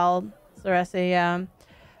as well. Seriously, yeah.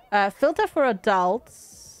 Filter for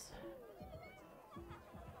adults.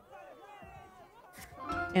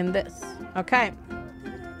 In this. Okay.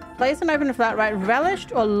 Place and open a flat right.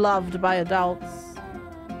 Relished or loved by adults.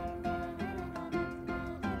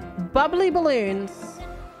 Bubbly balloons.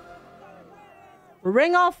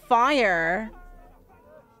 Ring of fire.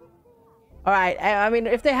 Alright, I mean,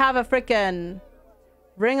 if they have a freaking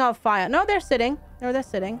ring of fire. No, they're sitting. No, they're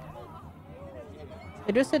sitting.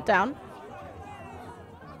 They do sit down.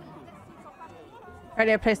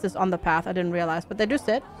 Already I placed this on the path. I didn't realize, but they do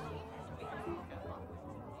sit.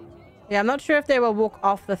 Yeah, I'm not sure if they will walk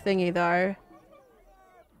off the thingy, though.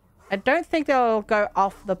 I don't think they'll go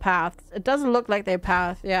off the paths. It doesn't look like they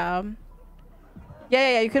path. Yeah.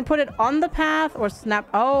 Yeah. You can put it on the path or snap.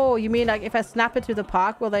 Oh, you mean like if I snap it to the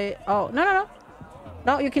park, will they? Oh, no.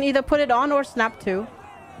 No, you can either put it on or snap to.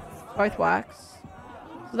 Both works.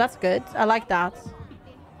 So that's good. I like that.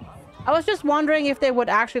 I was just wondering if they would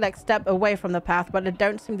actually like step away from the path, but they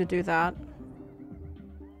don't seem to do that.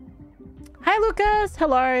 Hi, Lucas.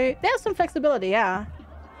 Hello. There's some flexibility, yeah.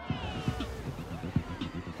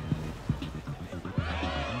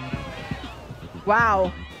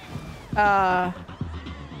 Wow.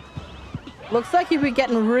 Looks like you'll be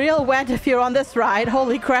getting real wet if you're on this ride.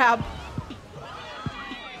 Holy crap.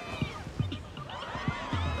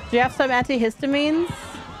 Do you have some antihistamines,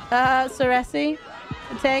 Ceresi,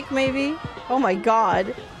 to take, maybe? Oh my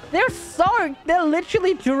god. They're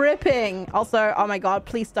literally dripping. Also, oh my god,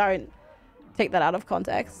 please don't take that out of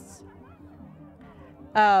context.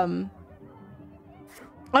 On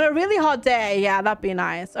a really hot day, yeah, that'd be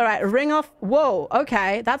nice. All right, ring off. Whoa,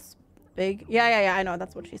 okay, that's big. Yeah, I know,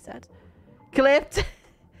 that's what she said. Clipped.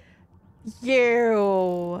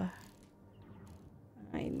 You.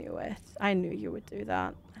 I knew it. I knew you would do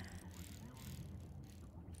that.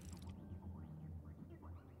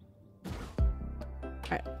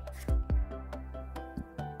 All right.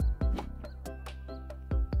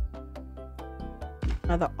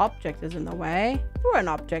 Another object is in the way. Or an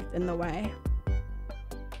object in the way.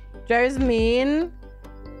 Joe's mean.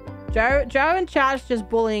 Joe and Chad's just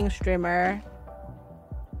bullying Streamer.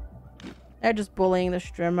 They're just bullying the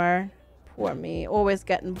Streamer. Poor me. Always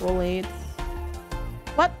getting bullied.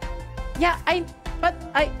 What? Yeah, but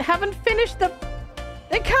I haven't finished the...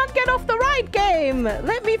 They can't get off the ride game!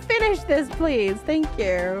 Let me finish this, please. Thank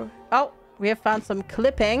you. Oh, we have found some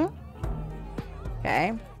clipping.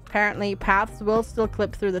 Okay. Apparently, paths will still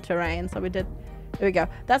clip through the terrain. So we did... There we go.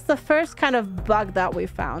 That's the first kind of bug that we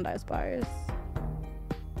found, I suppose.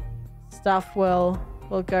 Stuff will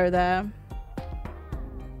go there.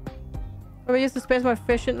 Will we use the space more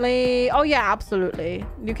efficiently? Oh, yeah, absolutely.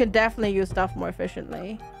 You can definitely use stuff more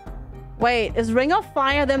efficiently. Wait, is Ring of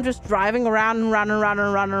Fire them just driving around and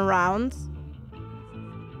around?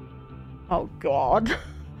 Oh, God.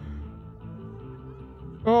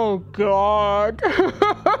 Oh, God.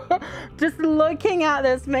 Just looking at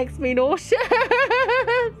this makes me nauseous.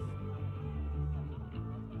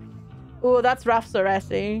 Oh, that's rough,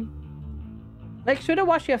 Ceresi. Make sure to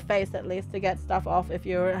wash your face at least to get stuff off if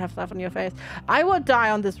you have stuff on your face. I would die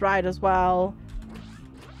on this ride as well.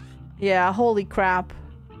 Yeah, holy crap.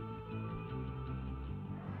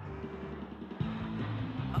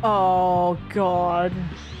 Oh, God.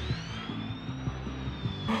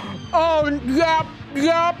 Oh,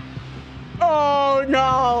 yep. Oh,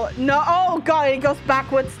 no. Oh, God, it goes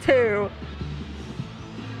backwards too.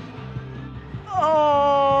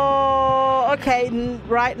 Oh, okay.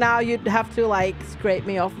 Right now, you'd have to, like, scrape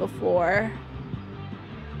me off the floor.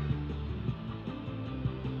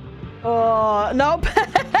 Oh, nope.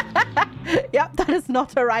 Yep, that is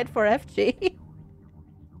not a ride for FG.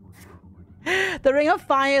 The Ring of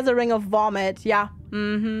Fire is a Ring of Vomit. Yeah.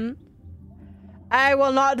 I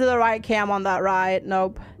will not do the right cam on that ride.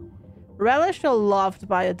 Nope. Relish are loved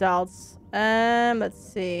by adults. Let's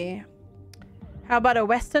see. How about a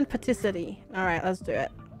Western Patisserie? All right, let's do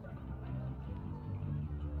it.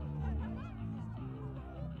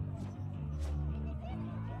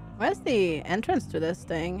 Where's the entrance to this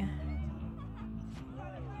thing?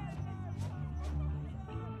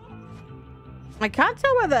 I can't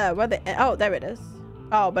tell where the oh, there it is.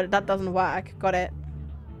 Oh, but that doesn't work. Got it.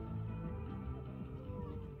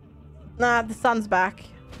 Nah, the sun's back.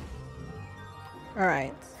 All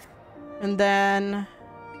right. And then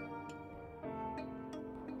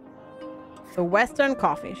the Western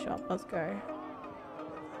Coffee Shop. Let's go.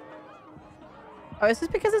 Oh, is this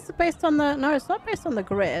because it's based on the... No, it's not based on the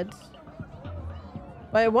grid.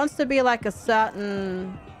 But it wants to be like a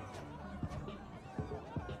certain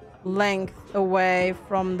length away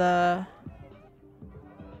from the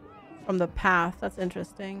path. That's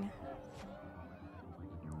interesting.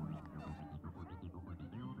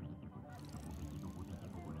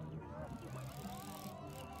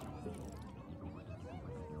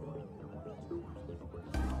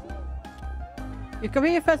 You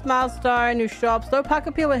complete your first milestone, new shops. Low park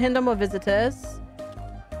appeal will hinder more visitors.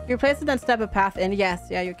 You place it and step a path in. Yes,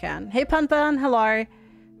 yeah, you can. Hey, Punpan, hello.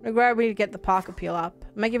 Where we need to get the park appeal up.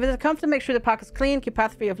 Make your visit comfortable. Make sure the park is clean. Keep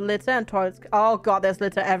path free of litter and toilets. Oh, God, there's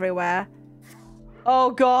litter everywhere.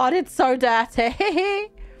 Oh, God, it's so dirty. You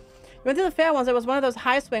went to the fair once. It was one of those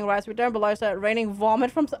high swing rides. We down below started raining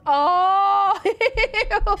vomit from... Oh!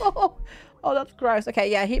 Oh, that's gross.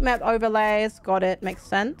 Okay, yeah, heat map overlays. Got it. Makes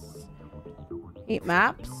sense. Heat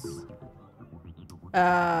maps.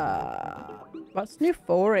 What's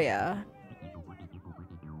Euphoria?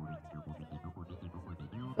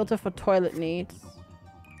 Filter for toilet needs.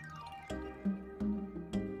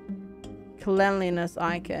 Cleanliness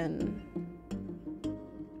icon.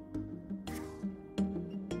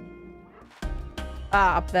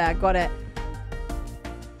 Ah, up there. Got it.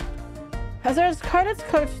 As there is coded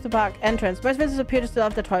coach to the park entrance, most visitors appear to still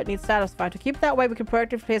have their toilet needs satisfied. To keep that way, we can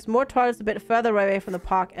proactively place more toilets a bit further away from the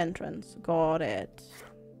park entrance. Got it.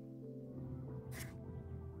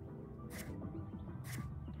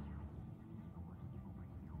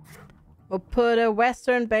 We'll put a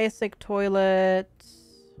Western basic toilet.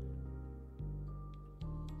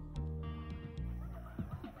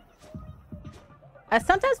 I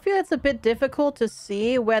sometimes feel it's a bit difficult to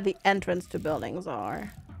see where the entrance to buildings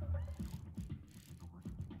are.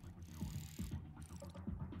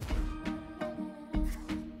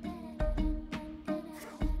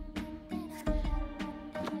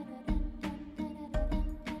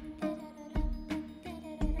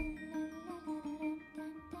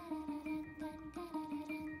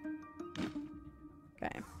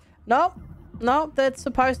 Nope. Nope, that's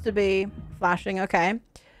supposed to be flashing. Okay.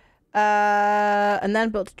 And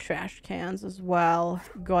then built trash cans as well.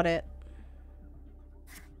 Got it.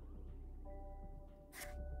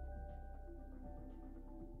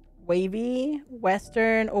 Wavy,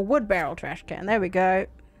 Western, or wood barrel trash can. There we go.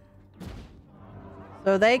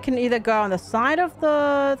 So they can either go on the side of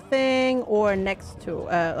the thing or next to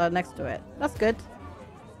it. That's good.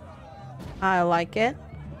 I like it.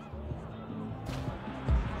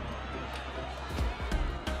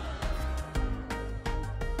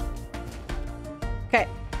 Okay.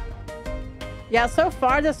 Yeah, so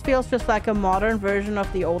far this feels just like a modern version of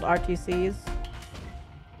the old RTCs.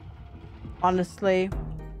 Honestly.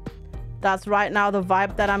 That's right now the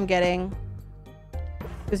vibe that I'm getting.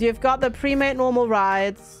 Because you've got the pre-made normal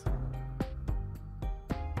rides.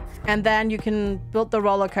 And then you can build the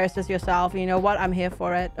roller coasters yourself. You know what? I'm here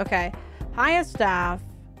for it. Okay. Hire staff.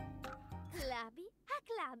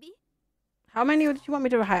 How many did you want me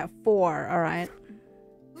to hire? 4. All right.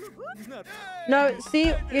 No,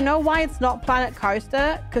 see, you know why it's not Planet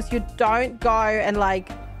Coaster? Because you don't go and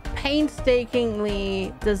like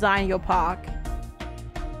painstakingly design your park.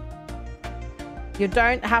 You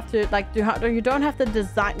don't have to like you don't have to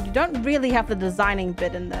design. You don't really have the designing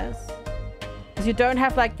bit in this, because you don't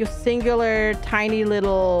have like your singular tiny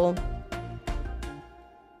little,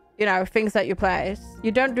 you know, things that you place.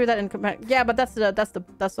 You don't do that in yeah, but that's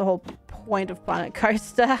the whole point of Planet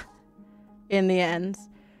Coaster. In the end.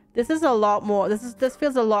 This is a lot more. This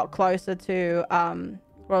feels a lot closer to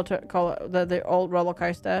the old roller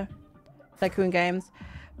coaster tycoon games.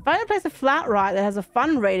 Finally, place a flat ride that has a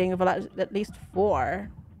fun rating of at least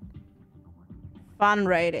 4. Fun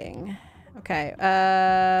rating. Okay.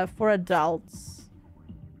 For adults.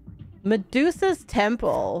 Medusa's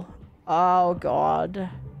Temple. Oh God.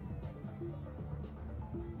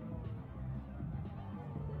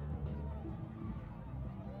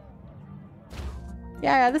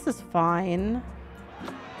 Yeah, this is fine.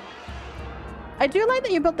 I do like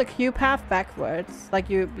that you built the queue path backwards. Like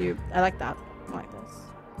I like that. I like this.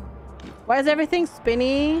 Why is everything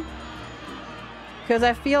spinny? Because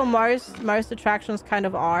I feel most attractions kind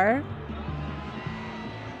of are.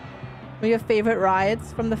 One of your favorite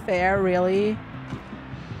rides from the fair, really?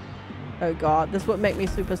 Oh God, this would make me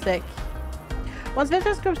super sick. Once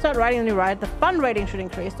visitors groups start riding a new ride, the fun rating should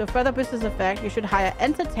increase. To further boost this effect, you should hire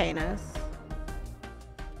entertainers.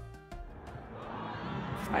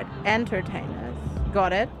 Right, entertainers.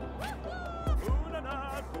 Got it.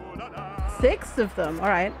 6 of them. All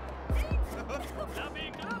right.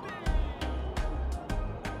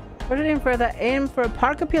 Put it in further. Aim for a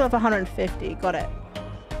park appeal of 150. Got it.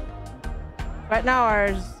 Right now,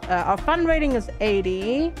 our fun rating is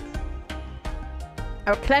 80.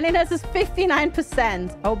 Our cleanliness is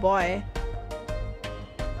 59%. Oh boy.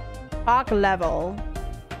 Park level.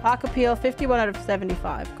 Park appeal 51 out of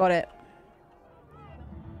 75. Got it.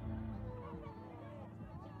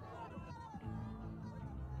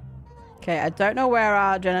 Okay, I don't know where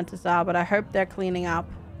our janitors are, but I hope they're cleaning up.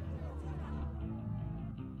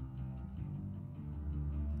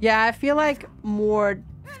 Yeah, I feel like more...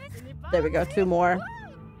 There we go, 2 more.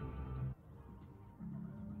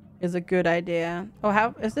 Is a good idea. Oh,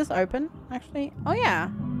 how... Is this open, actually? Oh,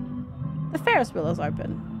 yeah. The Ferris wheel is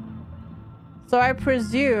open. So I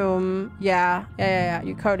presume... Yeah.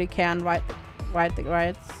 You Cody can ride the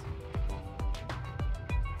rides.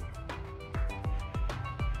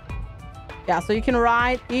 Yeah, so you can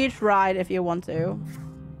ride each ride if you want to.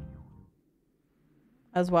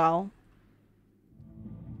 As well.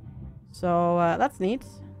 So, that's neat.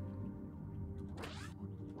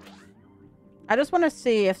 I just want to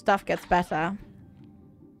see if stuff gets better.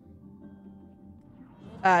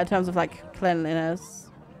 In terms of, like, cleanliness.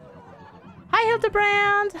 Hi,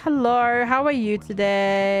 Hildebrand! Hello, how are you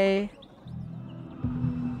today?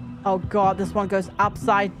 Oh god, this one goes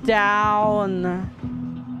upside down.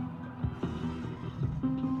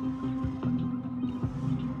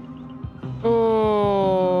 Oh.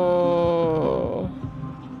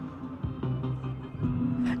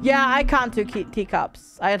 Yeah, I can't do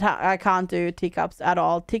teacups. I can't do teacups at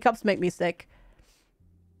all. Teacups make me sick.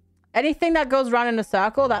 Anything that goes around in a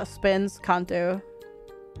circle that spins, can't do.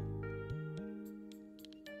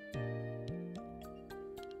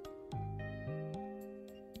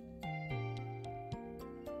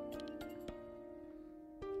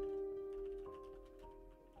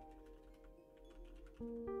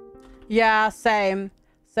 Yeah, same.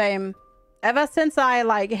 Ever since I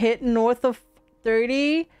like hit north of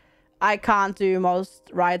 30, I can't do most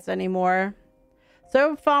rides anymore.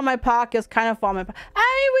 So far my park is kind of far. I mean,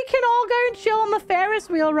 we can all go and chill on the Ferris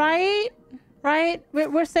wheel, right? Right?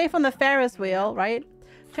 We're safe on the Ferris wheel, right?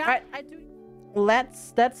 Right.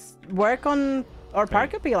 Let's work on our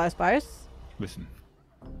park appeal, I suppose. Listen.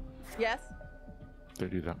 Yes.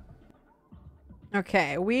 Don't do that.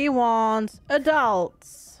 Okay, we want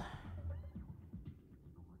adults.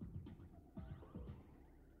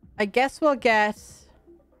 I guess we'll get...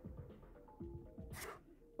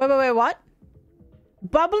 Wait, what?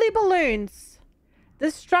 Bubbly balloons.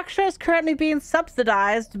 This structure is currently being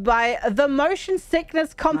subsidized by the Motion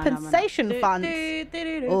Sickness Compensation Fund.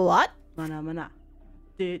 What?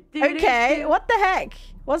 Okay, what the heck?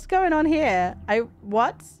 What's going on here?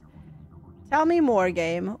 What? Tell me more,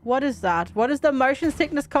 game. What is that? What is the Motion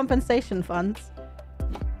Sickness Compensation Fund?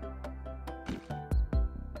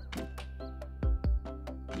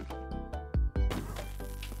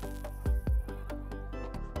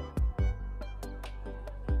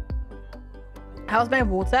 How's my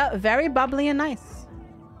water? Very bubbly and nice.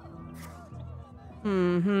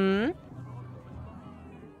 Mm-hmm.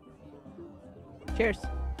 Cheers.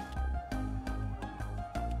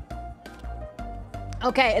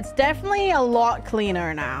 Okay, it's definitely a lot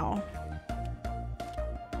cleaner now.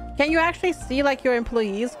 Can you actually see like your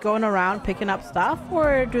employees going around picking up stuff,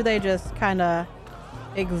 or do they just kind of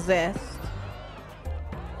exist?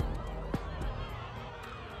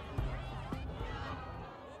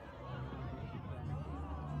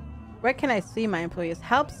 Where can I see my employees?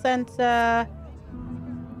 Help center,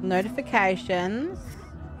 notifications,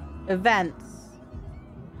 events,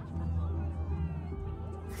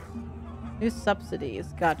 new subsidies.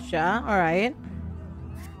 Gotcha. All right.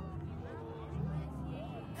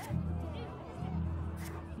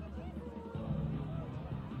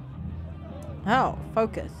 Oh,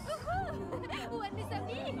 focus.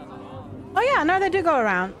 Oh yeah, no, they do go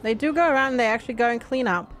around. They do go around and they actually go and clean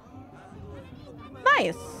up.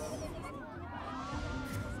 Nice.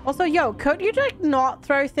 Also, yo, could you like not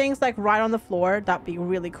throw things like right on the floor? That'd be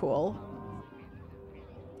really cool.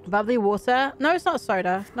 Bubbly water. No, it's not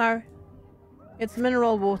soda. No. It's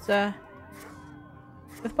mineral water.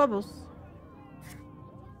 With bubbles.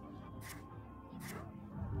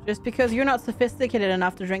 Just because you're not sophisticated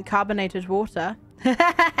enough to drink carbonated water. Let's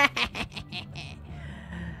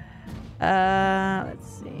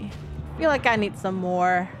see. I feel like I need some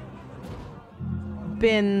more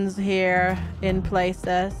bins here in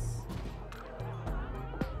places.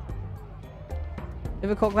 We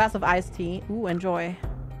have a cold glass of iced tea. Ooh, enjoy.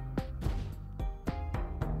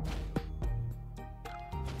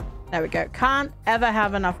 There we go. Can't ever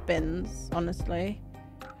have enough bins, honestly.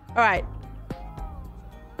 All right.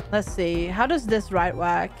 Let's see. How does this right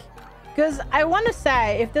work? Because I want to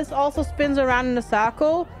say, if this also spins around in a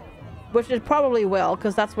circle, which it probably will,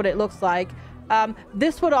 because that's what it looks like,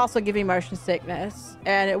 this would also give me motion sickness,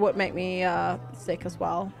 and it would make me sick as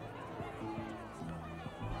well.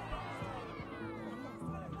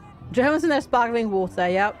 Germans and their sparkling water.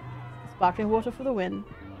 Yep. Sparkling water for the win.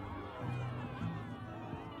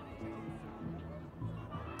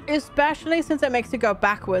 Especially since it makes you go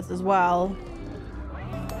backwards as well.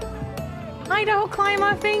 Idaho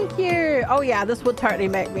Climber, thank you. Oh yeah, this would totally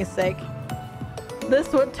make me sick.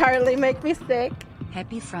 This would totally make me sick.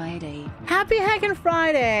 Happy Friday. Happy heckin'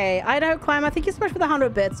 Friday. Idaho Climber, thank you so much for the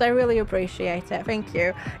 100 bits. I really appreciate it. Thank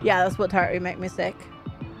you. Yeah, this would totally make me sick.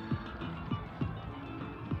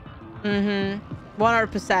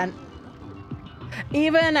 100%.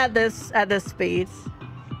 Even at this speed.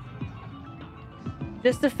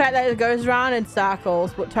 Just the fact that it goes around in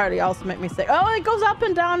circles would totally also make me sick. Oh, it goes up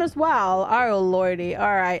and down as well. Oh, lordy.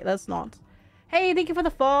 All right, let's not. Hey, thank you for the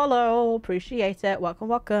follow. Appreciate it. Welcome,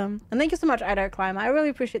 welcome. And thank you so much, Idaho Climber. I really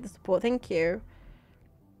appreciate the support. Thank you.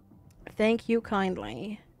 Thank you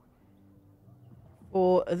kindly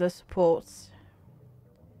for the support.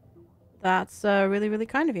 That's really, really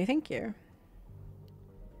kind of you. Thank you.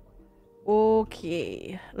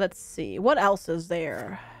 Okay, let's see. What else is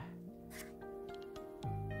there?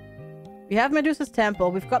 We have Medusa's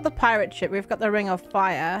Temple. We've got the pirate ship. We've got the Ring of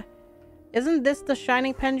Fire. Isn't this the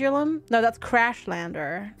Shining Pendulum? No, that's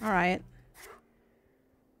Crashlander. All right.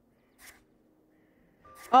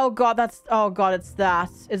 Oh god, that's... Oh god, it's that.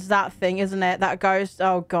 It's that thing, isn't it? That ghost.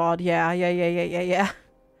 Oh god, yeah.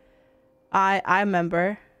 I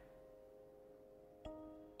remember.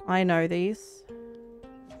 I know these.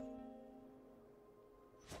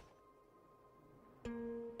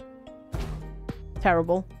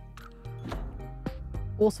 Terrible.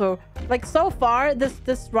 Also, like, so far, this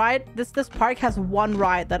park has one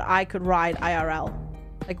ride that I could ride IRL.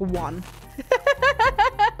 Like, one.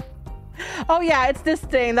 Oh yeah, it's this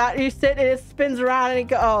thing that you sit and it spins around and you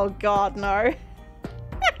go, oh god, no.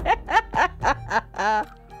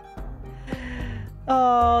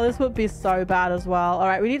 Oh, this would be so bad as well. All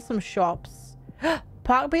right, we need some shops.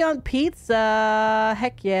 Park Beyond Pizza.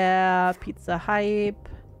 Heck yeah, pizza hype.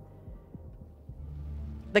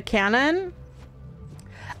 The Cannon.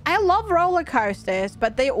 I love roller coasters,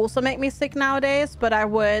 but they also make me sick nowadays. But I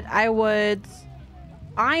would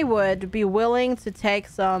be willing to take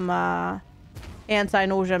some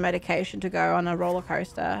anti-nausea medication to go on a roller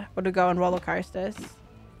coaster or to go on roller coasters.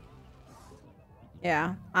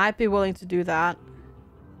 Yeah, I'd be willing to do that.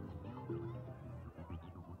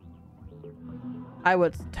 I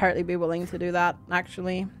would totally be willing to do that,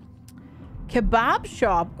 actually. Kebab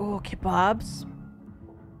shop. Oh, kebabs.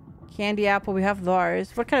 Candy apple, we have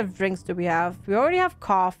those. What kind of drinks do we have? We already have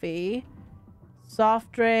coffee.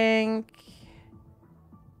 Soft drink.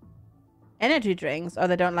 Energy drinks. Oh,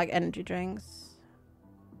 they don't like energy drinks.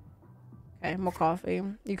 Okay, more coffee.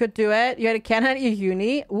 You could do it. You had a cannon at your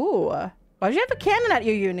uni. Ooh. Why did you have a cannon at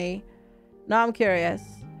your uni? No, I'm curious.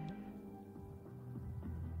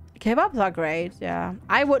 Kebabs are great, yeah.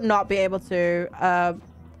 I would not be able to.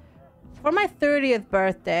 For my 30th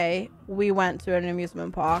birthday, we went to an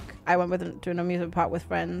amusement park. I went to an amusement park with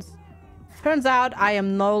friends. Turns out I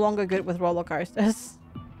am no longer good with roller coasters.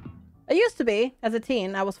 I used to be. As a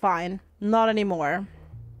teen, I was fine. Not anymore.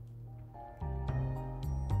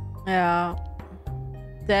 Yeah.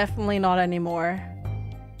 Definitely not anymore.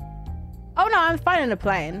 Oh no, I'm fine in a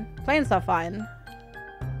plane. Planes are fine.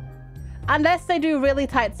 Unless they do really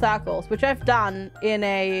tight circles, which I've done in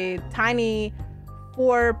a tiny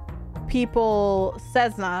 4-people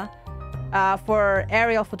Cessna for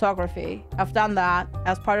aerial photography. I've done that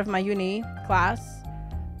as part of my uni class.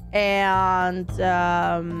 And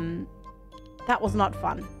that was not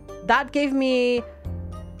fun. That gave me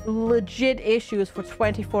legit issues for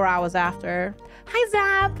 24 hours after. Hi,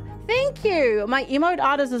 Zap! Thank you! My emote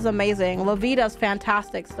artist is amazing. Lavita's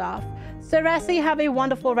fantastic stuff. Ceresi, have a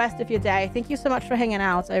wonderful rest of your day. Thank you so much for hanging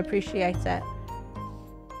out. I appreciate it.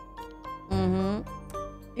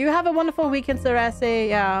 You have a wonderful weekend, Ceresi.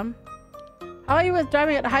 Yeah. How are you with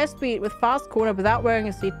driving at high speed with fast corner without wearing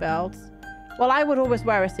a seatbelt? Well, I would always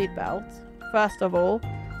wear a seatbelt, first of all.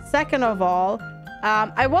 Second of all,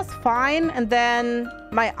 I was fine, and then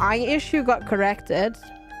my eye issue got corrected.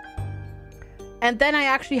 And then I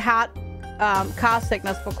actually had car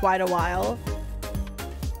sickness for quite a while.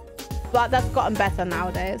 But that's gotten better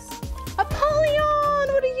nowadays.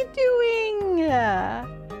 Apollyon, what are you doing?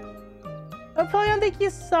 Apollyon, thank you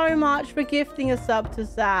so much for gifting a sub to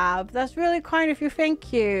Zab. That's really kind of you.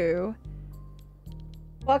 Thank you.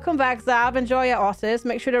 Welcome back, Zab. Enjoy your otters.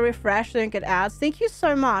 Make sure to refresh so you don't get ads. Thank you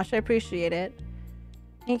so much. I appreciate it.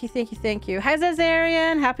 Thank you, thank you, thank you. Hi,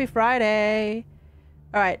 Zazarian. Happy Friday.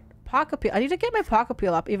 All right. Park appeal. I need to get my park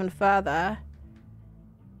appeal up even further.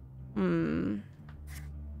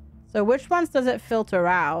 So which ones does it filter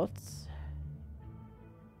out?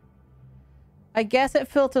 I guess it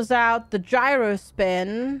filters out the gyro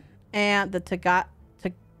spin and the Tagada?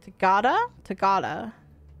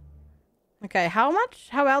 Okay, how much?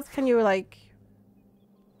 How else can you, like...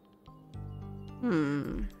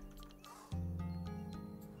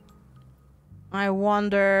 I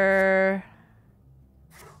wonder...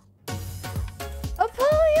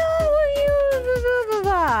 Apollyon, what are you...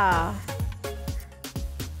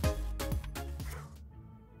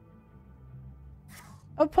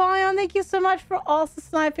 Apollyon, thank you so much for also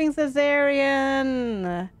sniping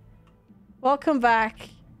Zazarian. Welcome back,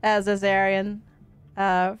 Zazarian.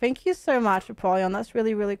 Thank you so much, Apollyon. That's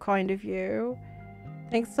really, really kind of you.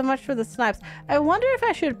 Thanks so much for the snipes. I wonder if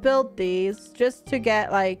I should build these just to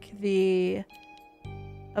get, like, the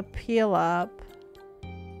appeal up.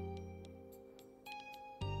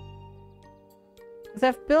 Because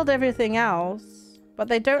I've built everything else, but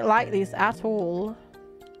they don't like these at all.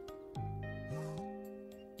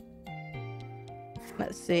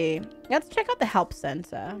 Let's see. Let's check out the help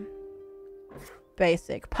center.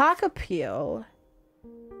 Basic. Park appeal.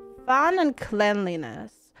 Fun and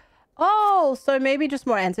cleanliness. Oh, so maybe just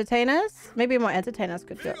more entertainers? Maybe more entertainers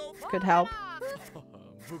could help.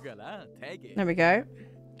 There we go.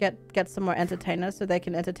 Get some more entertainers so they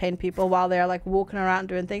can entertain people while they're like walking around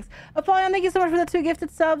doing things. Apollyon, thank you so much for the 2 gifted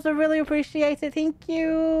subs. I really appreciate it. Thank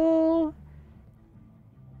you.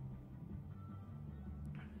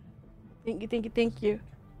 Thank you, thank you, thank you.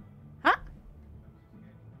 Huh?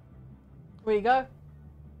 Where you go?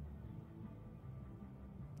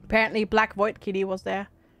 Apparently Black Void Kitty was there.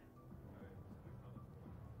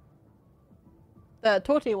 The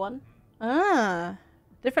torty one. Ah,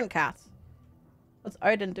 different cat. What's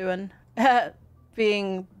Odin doing?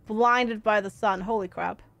 Being blinded by the sun. Holy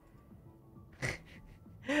crap.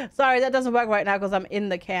 Sorry, that doesn't work right now because I'm in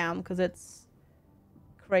the cam because it's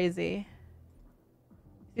crazy.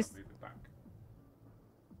 He's...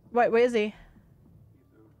 Wait, where is he?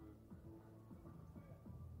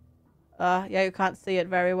 Yeah, you can't see it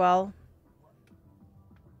very well.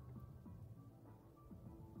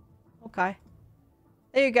 Okay.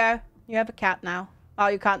 There you go. You have a cat now. Oh,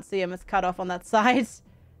 you can't see him. It's cut off on that side.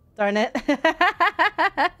 Darn it.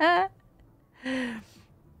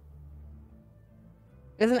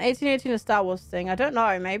 Isn't 1818 a Star Wars thing? I don't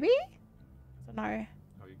know. Maybe? I don't know.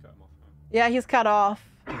 Oh, you cut him off now. Yeah, he's cut off.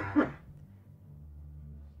 Because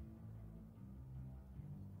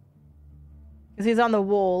he's on the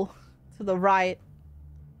wall to the right.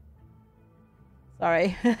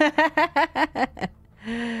 Sorry.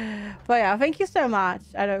 But yeah, thank you so much,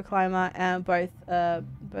 Ido Climber, and both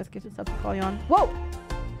gifted subs to on. Whoa!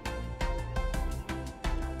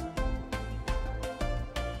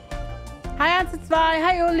 Hi Answer2.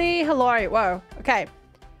 Hi Uli. Hello. Whoa. Okay.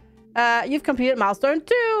 You've completed milestone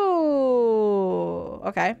 2.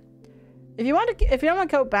 Okay. If you don't want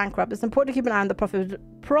to go bankrupt, it's important to keep an eye on the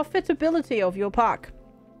profitability of your park.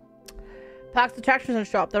 Parks, attractions, and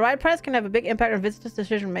shop. The right price can have a big impact on visitors'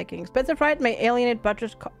 decision making. Expensive ride may alienate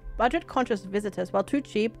budget-conscious visitors, while too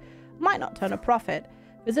cheap might not turn a profit.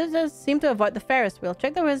 Visitors seem to avoid the Ferris wheel.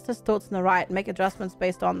 Check the visitors' thoughts on the ride and make adjustments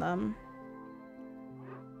based on them.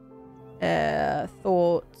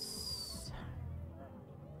 Thoughts.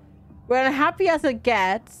 We're unhappy as it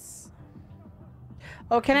gets.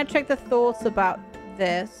 Oh, can I check the thoughts about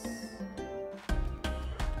this?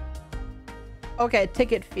 Okay,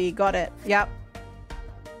 ticket fee. Got it. Yep.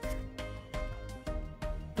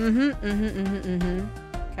 Okay,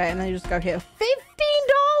 and then you just go here. $15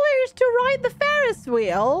 to ride the Ferris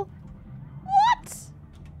wheel? What?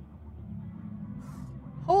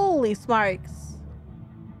 Holy smokes.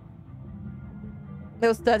 It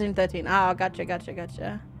was 13. Oh,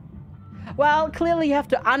 gotcha. Well, clearly you have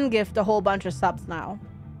to ungift a whole bunch of subs now.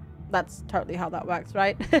 That's totally how that works,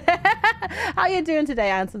 right? How you doing today,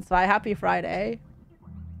 Answer2? Happy Friday.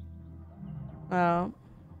 Oh.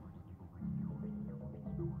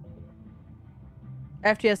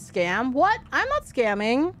 FGS scam? What? I'm not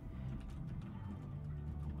scamming.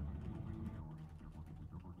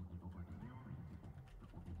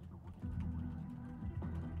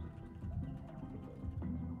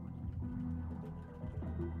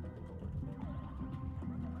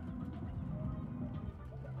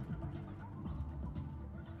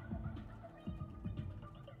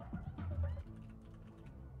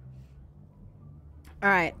 All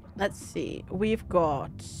right, let's see. We've got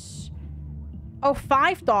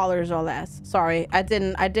 $5 or less. Sorry, I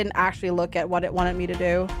didn't actually look at what it wanted me to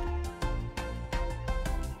do.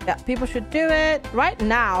 Yeah, people should do it right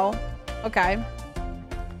now. Okay.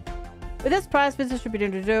 With this price, visitors should be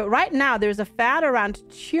doing to do. Right now, there's a fad around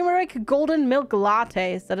turmeric golden milk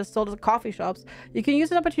lattes that is sold at coffee shops. You can use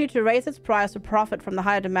an opportunity to raise its price to profit from the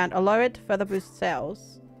higher demand or lower it to further boost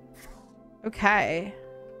sales. Okay.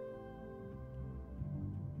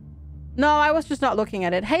 No, I was just not looking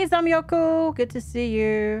at it. Hey, Zamyoku. Good to see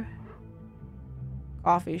you.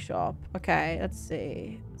 Coffee shop. Okay, let's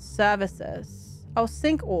see. Services. Oh,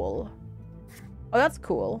 sync all. Oh, that's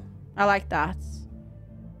cool. I like that.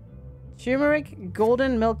 Turmeric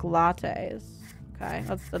golden milk lattes. Okay,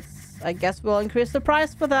 let's I guess we'll increase the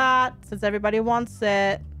price for that since everybody wants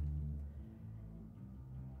it.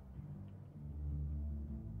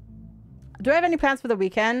 Do I have any plans for the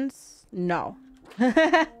weekends? No.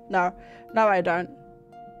 No. No, I don't.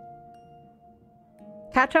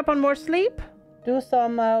 Catch up on more sleep? Do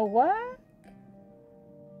some, what?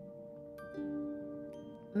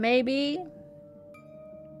 Maybe.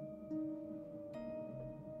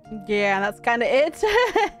 Yeah, that's kind of it.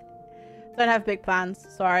 Don't have big plans.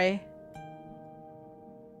 Sorry.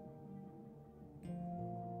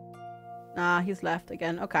 Nah, he's left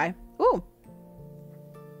again. Okay. Ooh.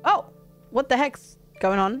 Oh, what the heck's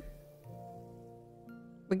going on?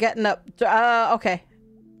 We're getting up. Okay.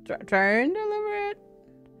 Drone delivered.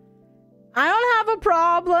 I don't have a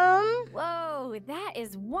problem. Whoa, that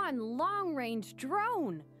is one long-range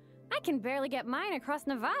drone. I can barely get mine across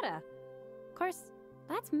Nevada. Of course,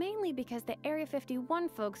 that's mainly because the Area 51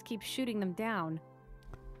 folks keep shooting them down.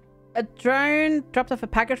 A drone dropped off a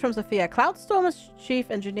package from Sophia. Cloudstormer's chief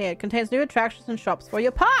engineer. It contains new attractions and shops for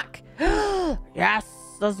your park. Yes,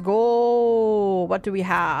 let's go. What do we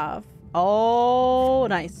have? Oh,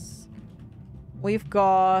 nice. We've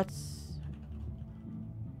got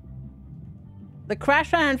the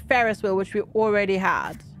Crasher and Ferris wheel, which we already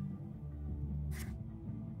had.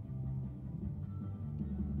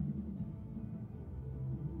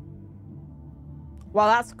 Well,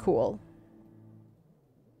 that's cool.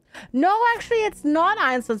 No, actually, it's not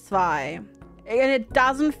Einsatzwei. And it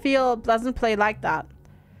doesn't play like that.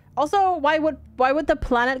 Also, why would the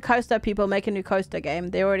Planet Coaster people make a new coaster game?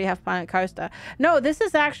 They already have Planet Coaster. No, this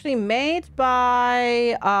is actually made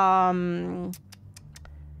by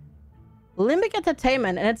Limbic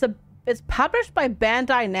Entertainment, and it's published by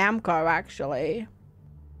Bandai Namco, actually.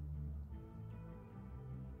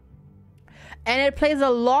 And it plays a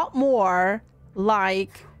lot more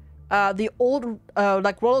like the old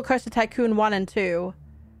like Roller Coaster Tycoon 1 and 2.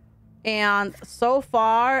 And so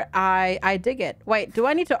far I dig it. Wait, do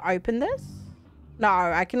I need to open this? No,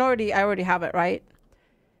 I already have it, right?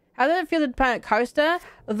 How did it feel at Planet Coaster?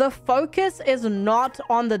 The focus is not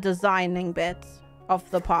on the designing bit of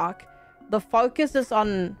the park. The focus is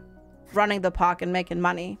on running the park and making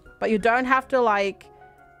money. But you don't have to like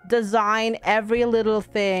design every little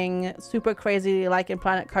thing super crazy like in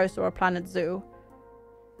Planet Coaster or Planet Zoo.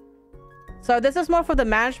 So this is more for the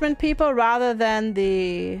management people rather than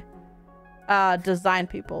the design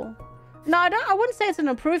people. No, I wouldn't say it's an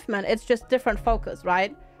improvement. It's just different focus,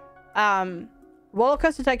 right? Roller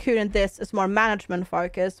Coaster Tycoon and this is more management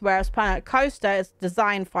focused, whereas Planet Coaster is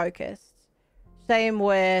design focused. Same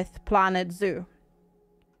with Planet Zoo.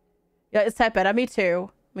 Yeah, it's type better. Me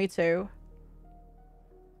too. Me too.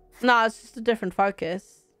 No, it's just a different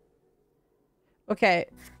focus. Okay.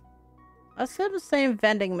 I said the same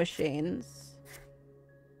vending machines.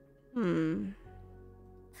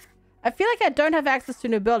 I feel like I don't have access to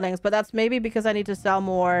new buildings, but that's maybe because I need to sell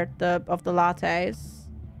more of the lattes.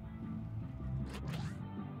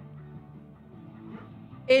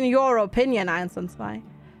 In your opinion, Einstein.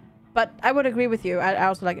 But I would agree with you. I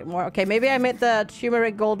also like it more. Okay, maybe I made the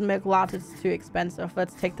turmeric golden milk lattes too expensive.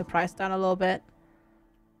 Let's take the price down a little bit.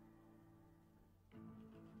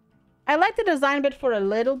 I like the design bit for a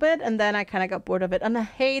little bit, and then I kind of got bored of it. And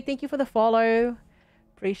hey, thank you for the follow.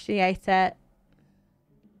 Appreciate it.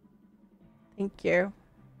 Thank you.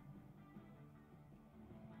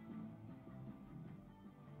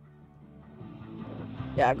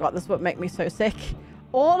 Yeah, God, this would make me so sick.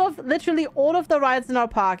 Literally all of the rides in our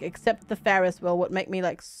park, except the Ferris wheel, would make me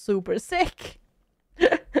like super sick.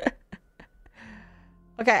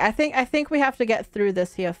 Okay, I think we have to get through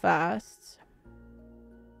this here first.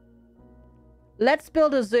 Let's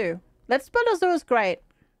build a zoo. Let's build a zoo is great.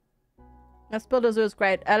 Let's build a zoo is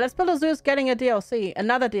great. Let's build a zoo is getting a DLC,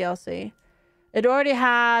 another DLC. It already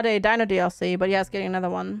had a Dino DLC, but yeah, it's getting another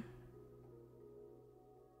one.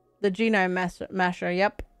 The genome masher,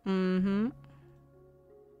 yep.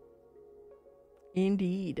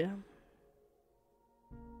 Indeed.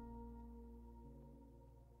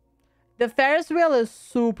 The Ferris wheel is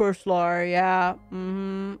super slow, yeah.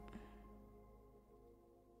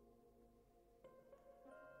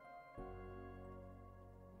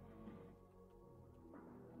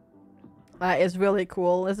 That is really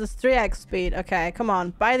cool. This is 3x speed. Okay, come on.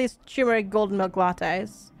 Buy these turmeric golden milk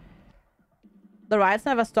lattes. The rides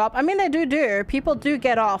never stop. I mean, they do. People do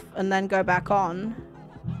get off and then go back on.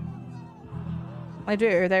 I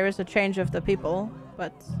do. There is a change of the people,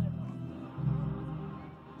 but...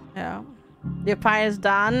 yeah. The pie is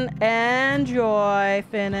done. Enjoy,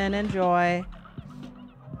 Finnan. Enjoy.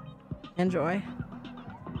 Enjoy.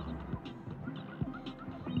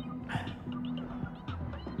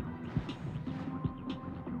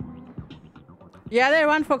 Yeah, they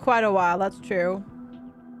run for quite a while. That's true.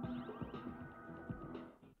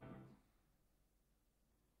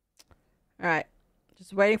 All right.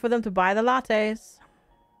 Just waiting for them to buy the lattes.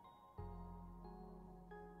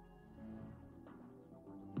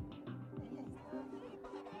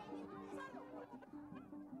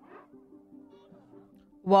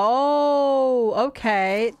 Whoa,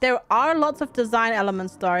 okay. There are lots of design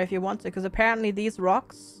elements though if you want to, because apparently these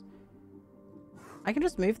rocks, I can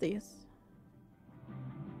just move these.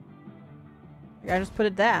 I just put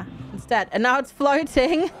it there instead, and now it's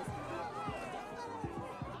floating.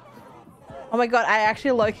 Oh my god, I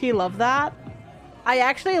actually low-key love that. I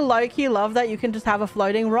actually low-key love that you can just have a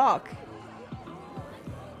floating rock.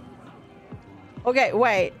 Okay,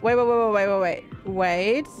 wait. Wait.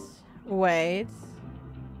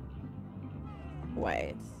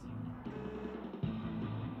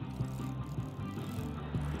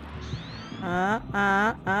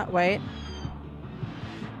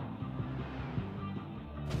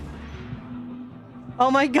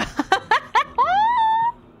 Oh my god.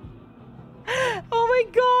 Oh my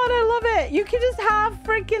god, I love it. You can just have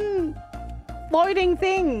freaking floating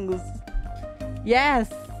things.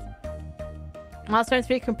 Yes. Milestone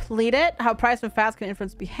 3 completed. How price and fast can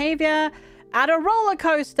influence behavior. Add a roller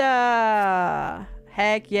coaster.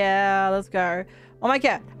 Heck yeah, let's go. Oh my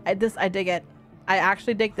god, I dig it. I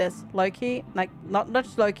actually dig this. Low-key, like not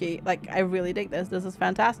just low-key, like I really dig this. This is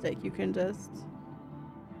fantastic. You can just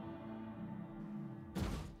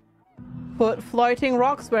put floating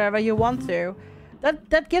rocks wherever you want to.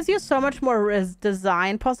 That gives you so much more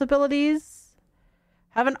design possibilities.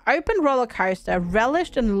 Have an open roller coaster,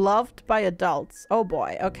 relished and loved by adults. Oh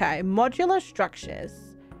boy, okay. Modular structures.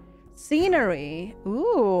 Scenery.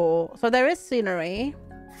 Ooh, so there is scenery.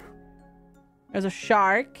 There's a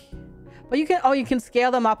shark. But you can, oh, you can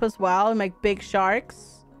scale them up as well and make big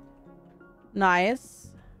sharks.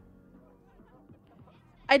 Nice.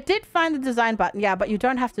 I did find the design button, yeah, but you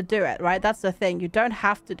don't have to do it, right? That's the thing. You don't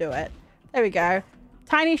have to do it. There we go.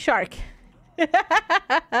 Tiny shark.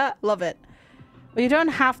 Love it. But you don't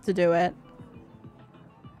have to do it.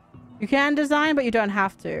 You can design, but you don't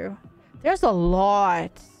have to. There's a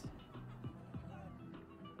lot.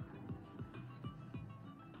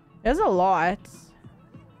 There's a lot.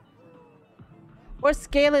 Or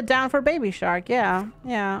scale it down for baby shark. Yeah.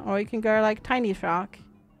 Yeah. Or you can go like tiny shark.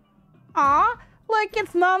 Aw. Look,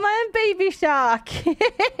 it's mama and baby shark.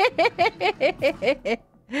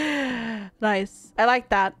 Nice. I like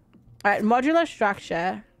that. All right. Modular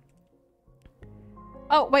structure.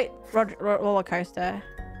 Oh, wait. Roller coaster.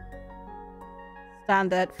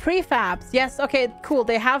 Standard. Prefabs. Yes. Okay, cool.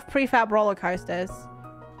 They have prefab roller coasters.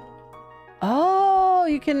 Oh,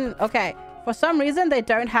 you can... Okay. For some reason, they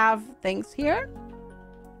don't have things here.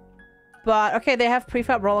 But, okay, they have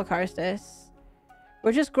prefab roller coasters.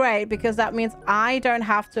 Which is great, because that means I don't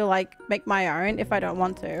have to, like, make my own if I don't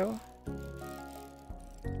want to.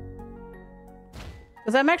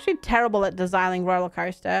 Because I'm actually terrible at designing roller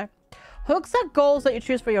coaster. Hooks are goals that you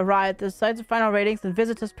choose for your ride. The sites of final ratings and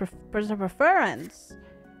visitors' preference.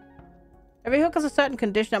 Every hook has a certain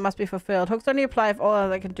condition that must be fulfilled. Hooks only apply if all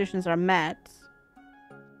other conditions are met.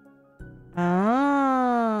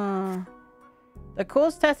 Ah. The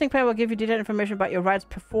course testing plan will give you detailed information about your ride's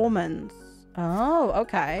performance. Oh,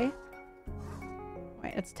 okay.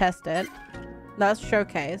 Wait, let's test it. No, let's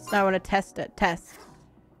showcase. No, I want to test it. Test.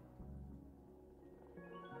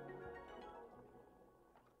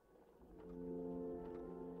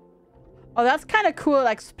 Oh, that's kind of cool. It,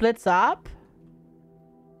 like, splits up.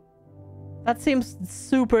 That seems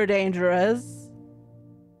super dangerous.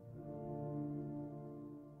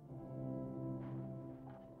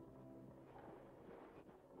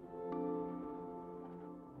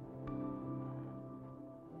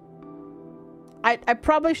 I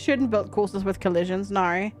probably shouldn't build courses with collisions,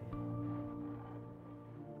 no.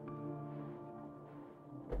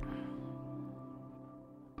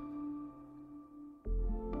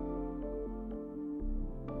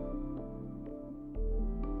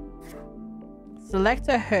 Select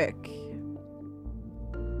a hook.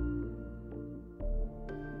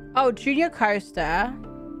 Oh, junior coaster.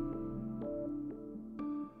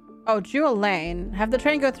 Oh, dual lane. Have the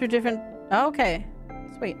train go through different... Oh, okay.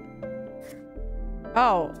 Sweet.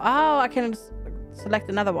 Oh, I can select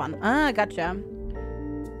another one. Ah, gotcha.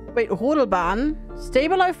 Wait, Rodelbahn. Stay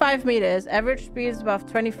below 5 meters. Average speed is above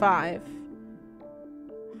 25.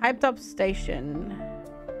 Hyped up station.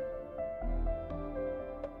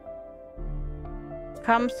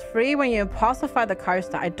 Comes free when you impulsify the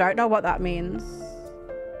coaster. I don't know what that means.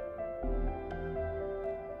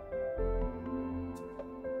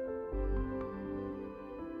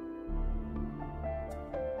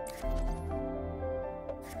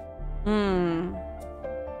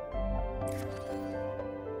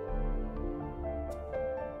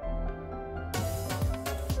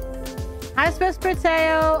 Hi, Swiss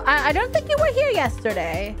Potato. I don't think you were here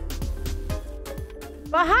yesterday.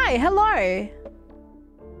 But hi, hello.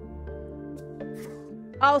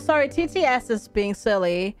 Oh, sorry, TTS is being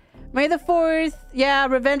silly. May the 4th, yeah,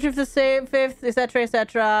 Revenge of the 5th, etc,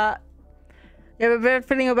 etc. Yeah, we're very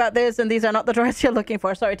feeling about this, and these are not the droids you're looking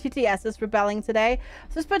for. Sorry, TTS is rebelling today.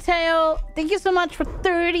 Swiss Potato, thank you so much for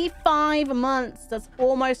 35 months. That's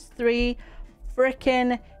almost 3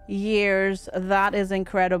 freaking years. That is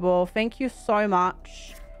incredible. Thank you so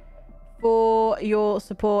much for your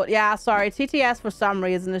support. Yeah, sorry, TTS for some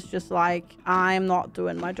reason is just like, I'm not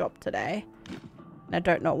doing my job today. I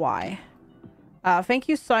don't know why. Thank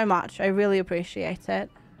you so much. I really appreciate it.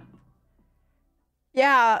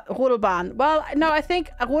 Yeah, Rudelbahn. Well, no, I think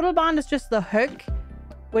a Rudelbahn is just the hook,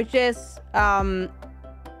 which is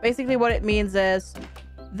basically what it means is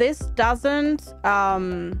this doesn't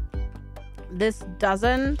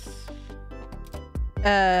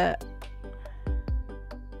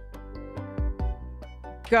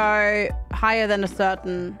go higher than a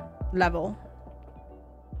certain level.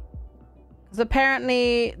 Because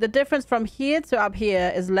apparently the difference from here to up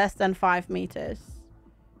here is less than 5 meters.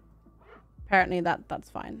 Apparently that's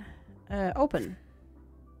fine. Open.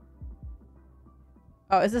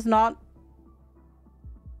 Oh, is this not?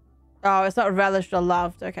 Oh, it's not relished or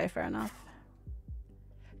loved. Okay, fair enough.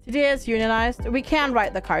 TDA is unionized. We can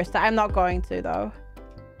write the coaster. I'm not going to though.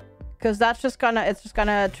 Because that's just gonna, it's just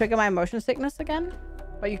gonna trigger my motion sickness again.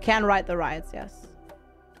 But you can write the rides, yes.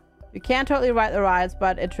 You can totally write the rides,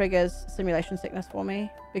 but it triggers simulation sickness for me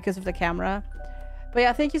because of the camera. But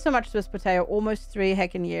yeah, thank you so much, Swiss Potato. Almost 3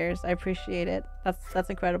 heckin' years. I appreciate it. That's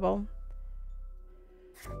incredible.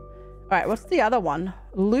 Alright, what's the other one?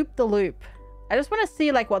 Loop the Loop. I just want to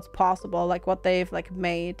see like what's possible, like what they've like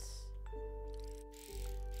made.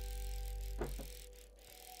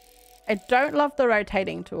 I don't love the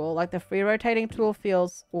rotating tool. Like the free rotating tool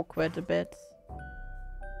feels awkward a bit.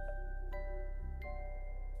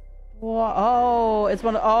 Whoa, oh, it's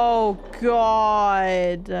one. Oh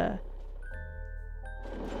god.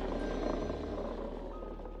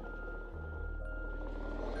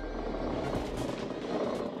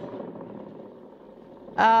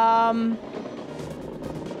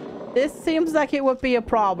 This seems like it would be a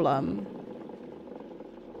problem.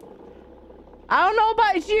 I don't know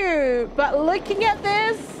about you, but looking at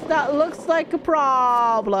this, that looks like a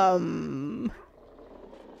problem.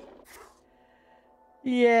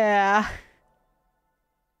 Yeah.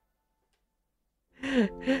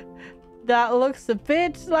 That looks a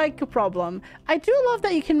bit like a problem. I do love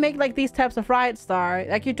that you can make like these types of rides though.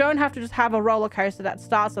 Like you don't have to just have a roller coaster that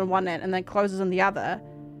starts on one end and then closes on the other.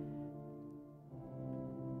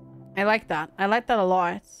 I like that. I like that a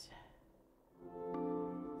lot.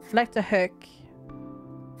 Select a hook.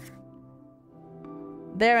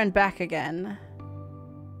 There and back again.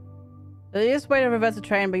 The easiest way to reverse a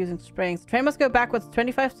train by using springs. The train must go backwards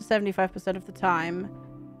 25 to 75% of the time.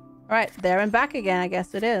 Alright, there and back again, I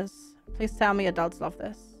guess it is. Please tell me adults love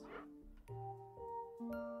this.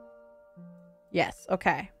 Yes,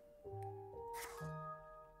 okay.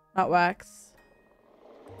 That works.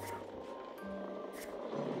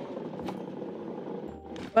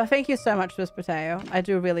 Well, thank you so much, Swiss Potato. I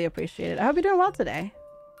do really appreciate it. I hope you're doing well today.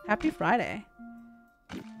 Happy Friday.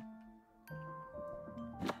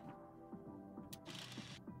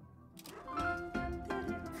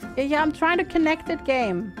 Yeah, I'm trying to connect it,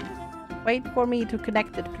 game. Wait for me to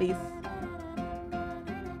connect it, please.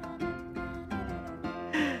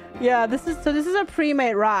 Yeah, this is a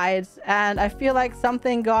pre-made ride, and I feel like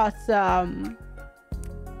something got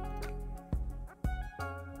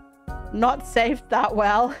not saved that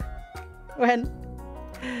well when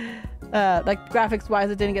like graphics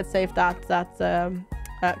wise it didn't get saved that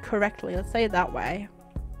correctly. Let's say it that way.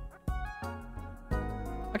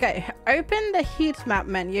 Okay, open the heat map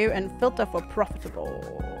menu and filter for profitable.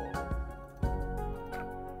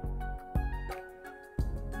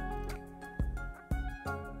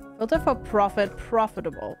 Filter for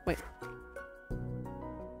profitable. Wait.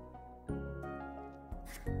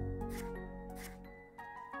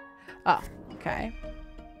 Ah, okay.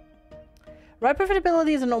 Ride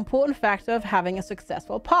profitability is an important factor of having a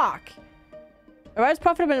successful park. A ride's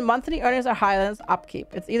profitable and monthly earnings are higher than its upkeep.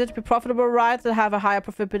 It's easier to be profitable rides that have a higher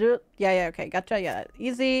profitability. Yeah, okay, gotcha. Yeah,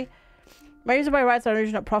 easy. My reason why rides are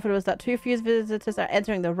usually not profitable is that too few visitors are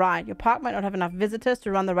entering the ride. Your park might not have enough visitors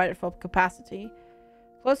to run the ride at full capacity.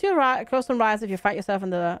 Close on rides if you find yourself in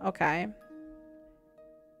the... Okay.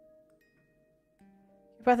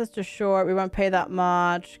 Your path is too short. We won't pay that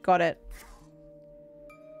much. Got it.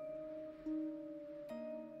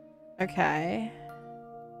 Okay.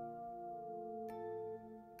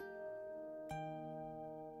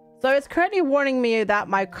 So it's currently warning me that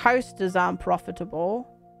my coasters aren't profitable.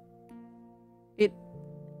 It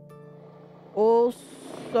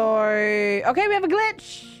also... Okay, we have a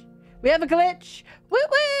glitch. We have a glitch. Woot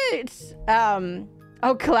woot!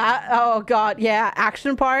 Oh god, yeah,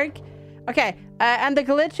 Action Park. Okay, and the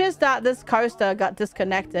glitch is that this coaster got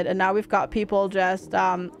disconnected and now we've got people just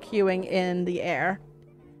queuing in the air.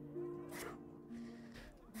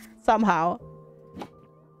 Somehow.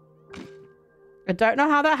 I don't know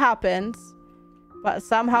how that happened, but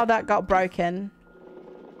somehow that got broken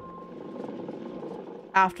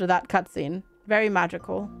after that cutscene. Very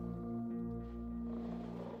magical.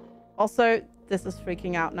 Also, this is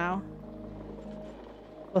freaking out now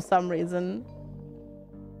for some reason.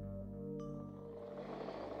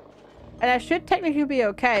 And I should technically be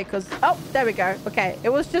okay because... Oh, there we go. Okay, it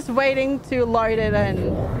was just waiting to load it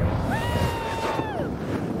in.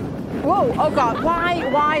 Whoa, oh god,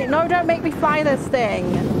 why? No, don't make me fly this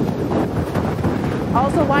thing.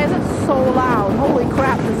 Also, why is it so loud? Holy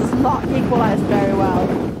crap, this is not equalized very well.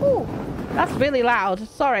 Ooh, that's really loud.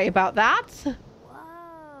 Sorry about that.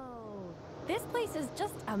 Whoa, this place is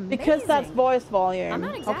just amazing. Because that's voice volume. I'm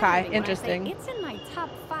not exaggerating. Okay, interesting. It's in my top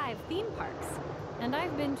 5 theme parks. And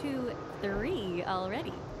I've been to 3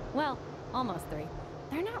 already. Well, almost 3.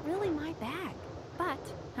 They're not really my bag.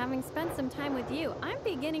 But having spent some time with you, I'm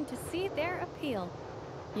beginning to see their appeal.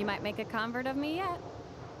 You might make a convert of me yet.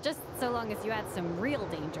 Just so long as you add some real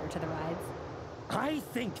danger to the rides. I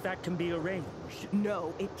think that can be arranged.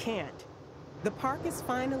 No, it can't. The park is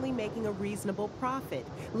finally making a reasonable profit.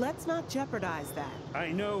 Let's not jeopardize that.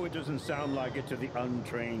 I know it doesn't sound like it to the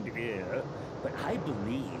untrained ear, but I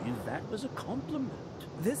believe that was a compliment.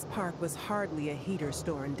 This park was hardly a heater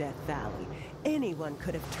store in Death Valley. Anyone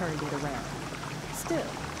could have turned it around. Still,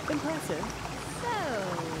 impressive. So,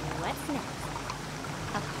 what's next?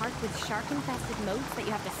 A park with shark-infested moats that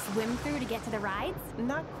you have to swim through to get to the rides?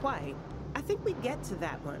 Not quite. I think we get to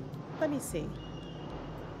that one. Let me see.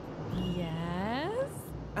 Yes?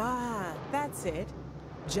 Ah, that's it.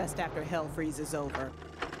 Just after hell freezes over.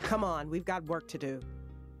 Come on, we've got work to do.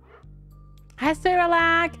 Hi,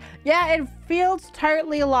 Cerelac. Yeah, it feels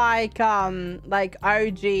totally like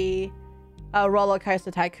OG Roller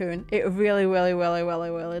Coaster Tycoon. It really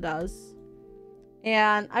does.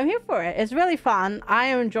 And I'm here for it. It's really fun. I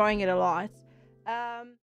am enjoying it a lot.